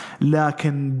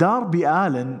 لكن داربي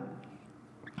آلن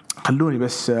خلوني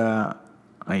بس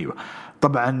أيوة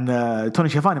طبعا توني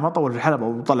شافاني ما طول في الحلبة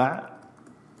وطلع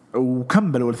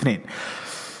وكملوا الاثنين،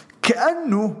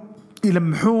 كأنه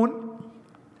يلمحون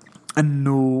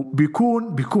أنه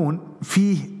بيكون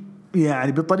فيه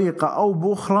يعني بطريقة أو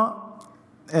بأخرى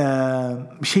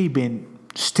شيء بين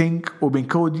ستينج وبين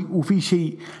كودي، وفي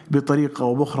شيء بطريقة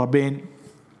أو بأخرى بين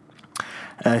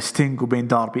ستينج وبين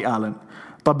داربي آلن.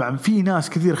 طبعا في ناس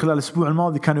كثير خلال الأسبوع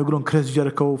الماضي كانوا يقولون كريس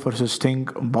جيريكو فرسس ستينج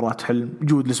مباراة حلم.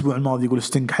 جود الأسبوع الماضي يقول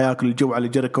ستينج حياكل الجو على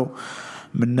جيريكو،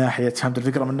 من ناحية فهمت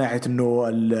الفكرة، من ناحية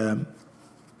إنه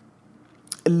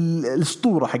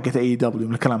الأسطورة حقت أي دبليو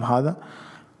من الكلام هذا.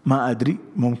 ما أدري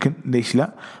ممكن ليش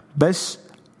لا، بس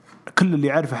كل اللي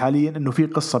يعرفه حاليا انه في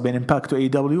قصه بين امباكت واي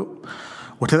دبليو.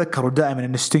 وتذكروا دائما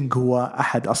ان ستينج هو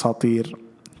احد اساطير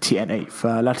تي ان اي،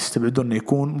 فلا تستبعدون انه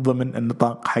يكون ضمن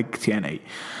النطاق حق تي ان اي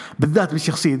بالذات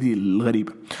بالشخصيه دي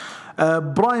الغريبه.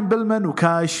 براين بيلمان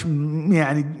وكاش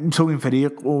يعني مسوين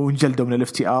فريق وانجلدوا من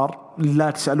الاف تي ار.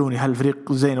 لا تسالوني هل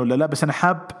الفريق زين ولا لا، بس انا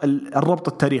حاب الربط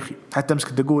التاريخي. حتى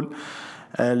مسكت اقول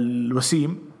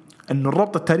الوسيم انه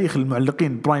الربط التاريخي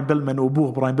للمعلقين براين بيلمان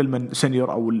وابوه براين بيلمان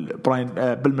سينيور او براين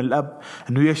بيلمان الاب،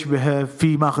 انه يشبه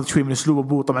في ماخذ شوي من اسلوب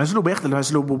ابوه. طبعا اسلوبه يختلف عن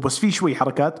اسلوب ابوه، بس في شوي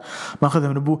حركات ماخذها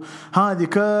من ابوه. هذه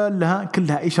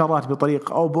كلها اشارات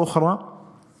بطريقه او باخرى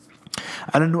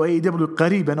على انه اي دبليو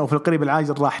قريبا او في القريب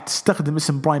العاجل راح تستخدم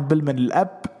اسم براين بيلمان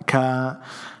الاب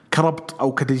كربط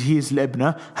او كتجهيز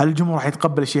لابنه. هل الجمهور راح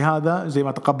يتقبل الشيء هذا زي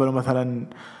ما تقبلوا مثلا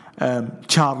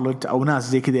تشارلوت او ناس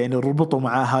زي كذا يعني ربطوا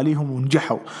مع اهاليهم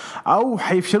ونجحوا، او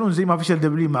حيفشلون زي ما فشل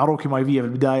دبليو مع روكي مايفيا في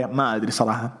البدايه؟ ما ادري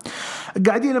صراحه.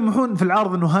 قاعدين يلمحون في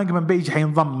العرض انه هانجمان بيج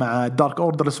حينضم مع دارك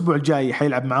اوردر الاسبوع الجاي،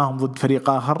 حيلعب معاهم ضد فريق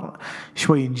اخر.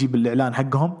 شوي نجيب الاعلان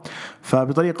حقهم.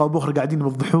 فبطريقه او باخرى قاعدين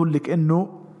يوضحون لك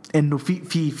انه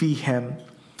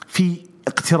في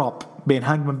اقتراب بين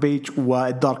هانجمان بيج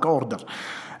والدارك اوردر.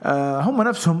 هم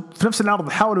نفسهم في نفس العرض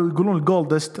حاولوا يقولون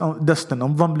الجولد دستن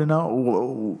انضم لنا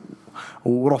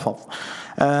ورفض.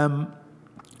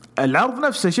 العرض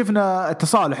نفسه شفنا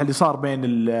التصالح اللي صار بين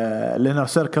الانر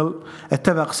سيركل.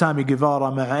 اتفق سامي جيفارا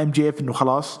مع ام جي اف انه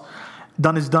خلاص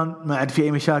دان از دان، ما عاد في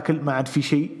اي مشاكل، ما عاد في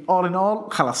شيء، اول ان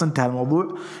اول خلاص انتهى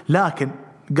الموضوع. لكن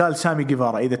قال سامي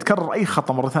جيفارا اذا تكرر اي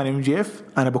خطأ مره ثانيه من جي اف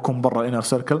انا بكون برا الانر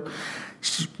سيركل.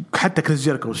 حتى كريس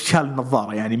جيريكو شال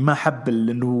النظارة، يعني ما حب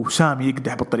انه سامي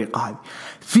يقدح بالطريقة هذه.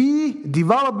 في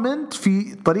ديفلوبمنت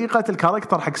في طريقة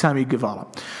الكاركتر حق سامي جيفارا.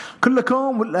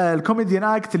 كلكم الكوميديان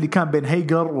اكت اللي كان بين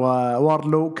هيجر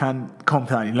ووارلو كان كوم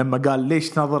ثاني، لما قال ليش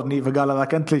تناظرني فقال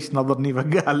هذاك انت ليش تناظرني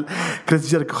فقال كريس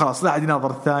جيريكو خلاص لا عاد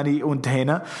يناظر الثاني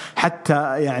وانتهينا.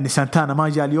 حتى يعني سانتانا ما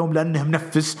جاء اليوم لانه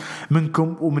منفس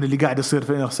منكم ومن اللي قاعد يصير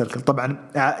في انر سيركل. طبعا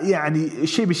يعني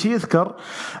الشيء بشي يذكر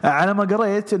على ما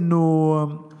قريت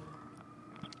انه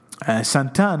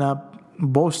سانتانا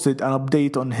posted an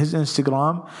update on his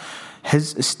Instagram his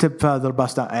stepfather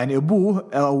passed on، يعني أبوه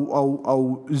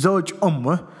أو زوج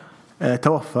أمه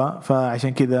توفى، فعشان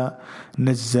كذا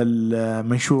نزل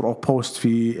منشور أو بوست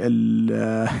في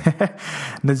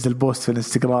نزل بوست في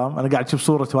الانستغرام. أنا قاعد أشوف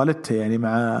صورة والدته يعني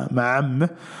مع عمه،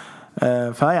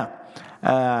 فيا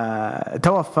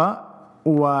توفى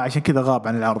وعشان كذا غاب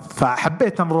عن العرض.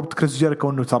 فحبيت أن ربط كريس جيريكو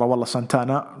إنه ترى والله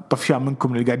سانتانا طفشان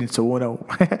منكم اللي قاعدين تسوونه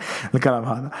الكلام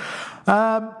هذا.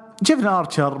 شفنا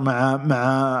آرشر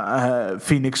مع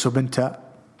فينيكس وبنته،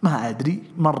 ما أدري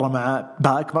مرة مع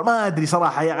باك ما أدري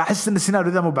صراحة. أحس إن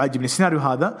السيناريو ذا مو بعجبني، السيناريو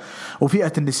هذا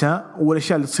وفئة النساء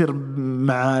والأشياء اللي تصير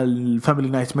مع الفاميلي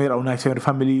نايت مير أو نايت مير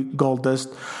فاميلي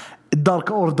جولدست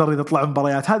الدارك اوردر اذا طلعوا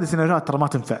مباريات، هذه السيناريوهات ترى ما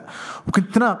تنفع.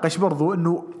 وكنت ناقش برضو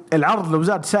انه العرض لو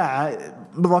زاد ساعه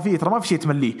اضافيه ترى ما في شيء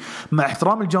تمليه، مع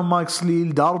احترام الجون ماكسلي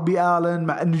داربي آلن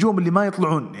مع النجوم اللي ما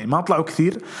يطلعون، يعني ما طلعوا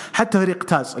كثير، حتى فريق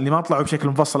تاز اللي ما طلعوا بشكل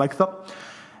مفصل اكثر.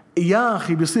 يا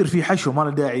اخي بيصير في حشو ما له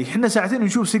داعي. احنا ساعتين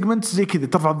نشوف سيجمنت زي كذا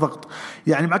ترفع الضغط،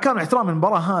 يعني مع كامل احترام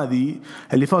المباراه هذه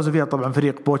اللي فازوا فيها طبعا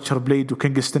فريق بوتشر بليد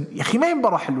وكينغستون، يا اخي ما هي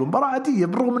مباراه حلوه، مباراه عاديه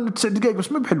بالرغم انه 9 دقائق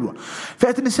بس ما بحلوه.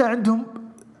 فئه النساء عندهم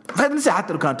فهذا النساء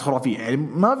حتى لو كانت خرافية يعني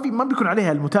ما بيكون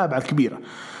عليها المتابعة الكبيرة،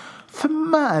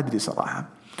 فما أدري صراحة.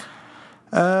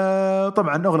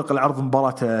 طبعا أغلق العرض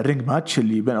مباراة رينج ماتش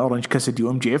اللي بين أورنج كاسيدي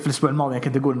وام جي اف. الأسبوع الماضي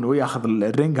كنت أقول إنه ياخذ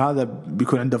الرينج هذا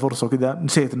بيكون عنده فرصة وكذا،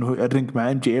 نسيت إنه الرينج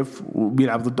مع ام جي اف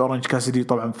وبيلعب ضد أورنج كاسيدي.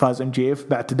 طبعا فاز ام جي اف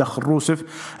بعد تدخل روسف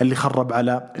اللي خرب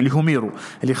على اللي هو ميرو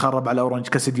اللي خرب على أورنج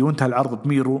كاسيدي، وانتهى العرض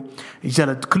بميرو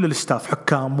جلد كل الستاف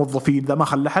حكام موظفين ذا ما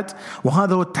خلحت،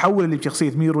 وهذا هو التحول اللي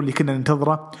بشخصية ميرو اللي كنا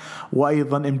ننتظره.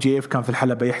 وأيضا ام جي اف كان في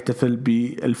الحلبة يحتفل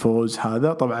بالفوز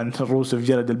هذا. طبعا روسف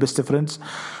جلد البست فريندز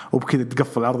وبكذا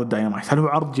تقفل عرض الداينامايت. هل هو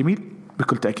عرض جميل؟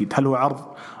 بكل تأكيد. هل هو عرض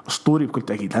أسطوري؟ بكل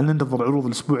تأكيد. هل ننتظر عروض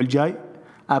الأسبوع الجاي؟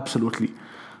 absolutely.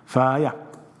 فيا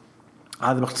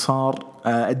هذا باختصار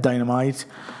الداينامايت.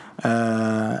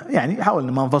 يعني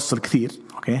حاولنا ما نفصل كثير.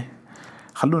 أوكي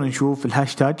خلونا نشوف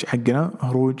الهاشتاج حقنا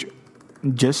هروج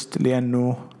جست،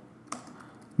 لأنه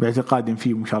باعتقادي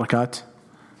فيه مشاركات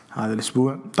هذا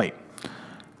الأسبوع. طيب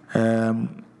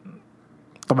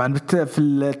طبعا في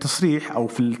التصريح أو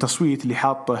في التصويت اللي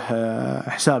حاطه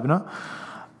حسابنا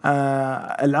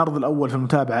العرض الأول في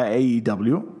المتابعة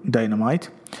AEW داينامايت.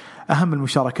 أهم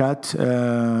المشاركات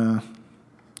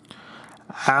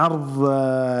عرض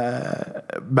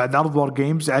بعد عرض وار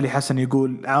جيمز، علي حسن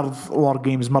يقول عرض وار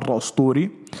جيمز مرة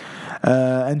أسطوري،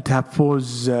 انتهى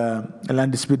بفوز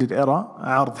الاندسبيدد إيرا،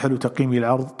 عرض حلو، تقييمي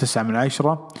العرض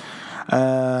 9/10.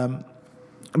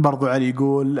 برضو علي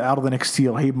يقول عرض نكستي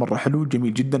رهيب مرة حلو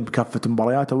جميل جدا بكافة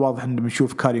مبارياته، واضح انه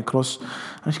بنشوف كارين كروس.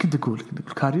 انا ايش كنت اقول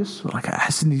كاريوس،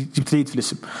 احس اني جبت العيد في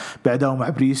الاسم. بعداوه مع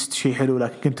بريست شيء حلو،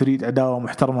 لكن كنت اريد عداوه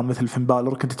محترمه مثل فين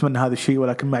بالور، كنت اتمنى هذا الشيء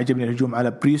ولكن ما عجبني الهجوم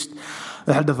على بريست.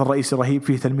 الحدث الرئيسي رهيب،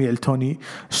 فيه تلميع لتوني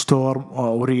ستورم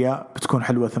وريا، بتكون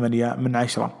حلوة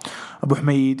 8/10. أبو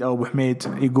حميد أو أبو حميد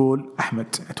يقول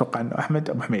أحمد، أتوقع أنه أحمد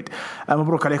أبو حميد،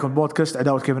 مبروك عليكم البودكاست.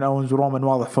 عداوة كيفن أونز ورومان،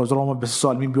 واضح فوز رومان، بس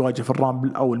السؤال مين بيواجه في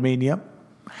الرامبل أو المانيا؟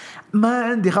 ما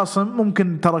عندي خصم،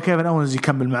 ممكن ترى كيفن أونز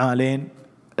يكمل معاه لين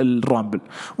الرامبل،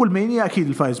 والمانيا أكيد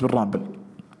الفايز بالرامبل،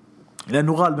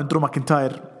 لأنه غالبا درو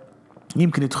ماكنتاير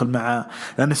يمكن يدخل مع،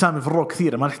 لأن سامي في الرو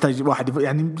كثيرة ما نحتاج واحد،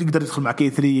 يعني يقدر يدخل مع كي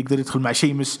 3، يقدر يدخل مع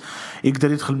شيمس،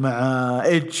 يقدر يدخل مع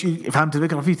إيدج، فهمت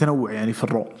الفكرة؟ فيه تنوع يعني في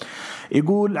الرو.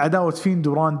 يقول عداوة فيند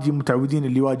وراندي، متعودين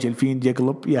اللي يواجه الفيند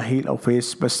يقلب يا هيل أو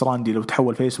فيس، بس راندي لو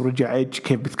تحول فيس ورجع إيدج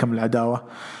كيف بتكمل العداوة؟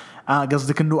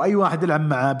 قصدك إنه أي واحد يلعب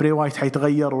مع بري وايت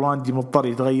حيتغير وراندي مضطر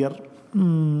يتغير؟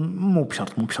 مو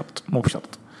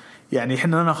بشرط يعني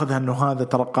إحنا ناخذها إنه هذا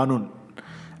ترى قانون،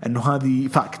 انه هذه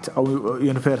فاكت او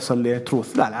يونيفرسال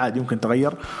تروث، لا عادي ممكن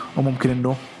تغير، وممكن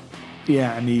انه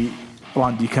يعني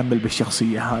راندي يكمل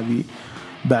بالشخصية هذه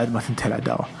بعد ما تنتهي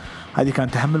العداوة. هذه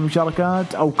كانت أهم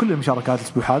المشاركات أو كل المشاركات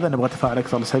الأسبوع هذا. نبغى تفاعل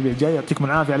أكثر الأسابيع الجاية. يعطيكم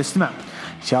العافية على الاستماع،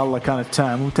 إن شاء الله كانت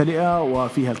ساعة ممتلئة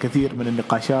وفيها الكثير من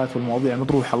النقاشات والمواضيع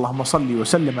المطروحة. اللهم صل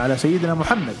وسلم على سيدنا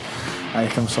محمد عليه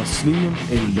الصلاة والسلام.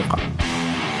 إلى اللقاء.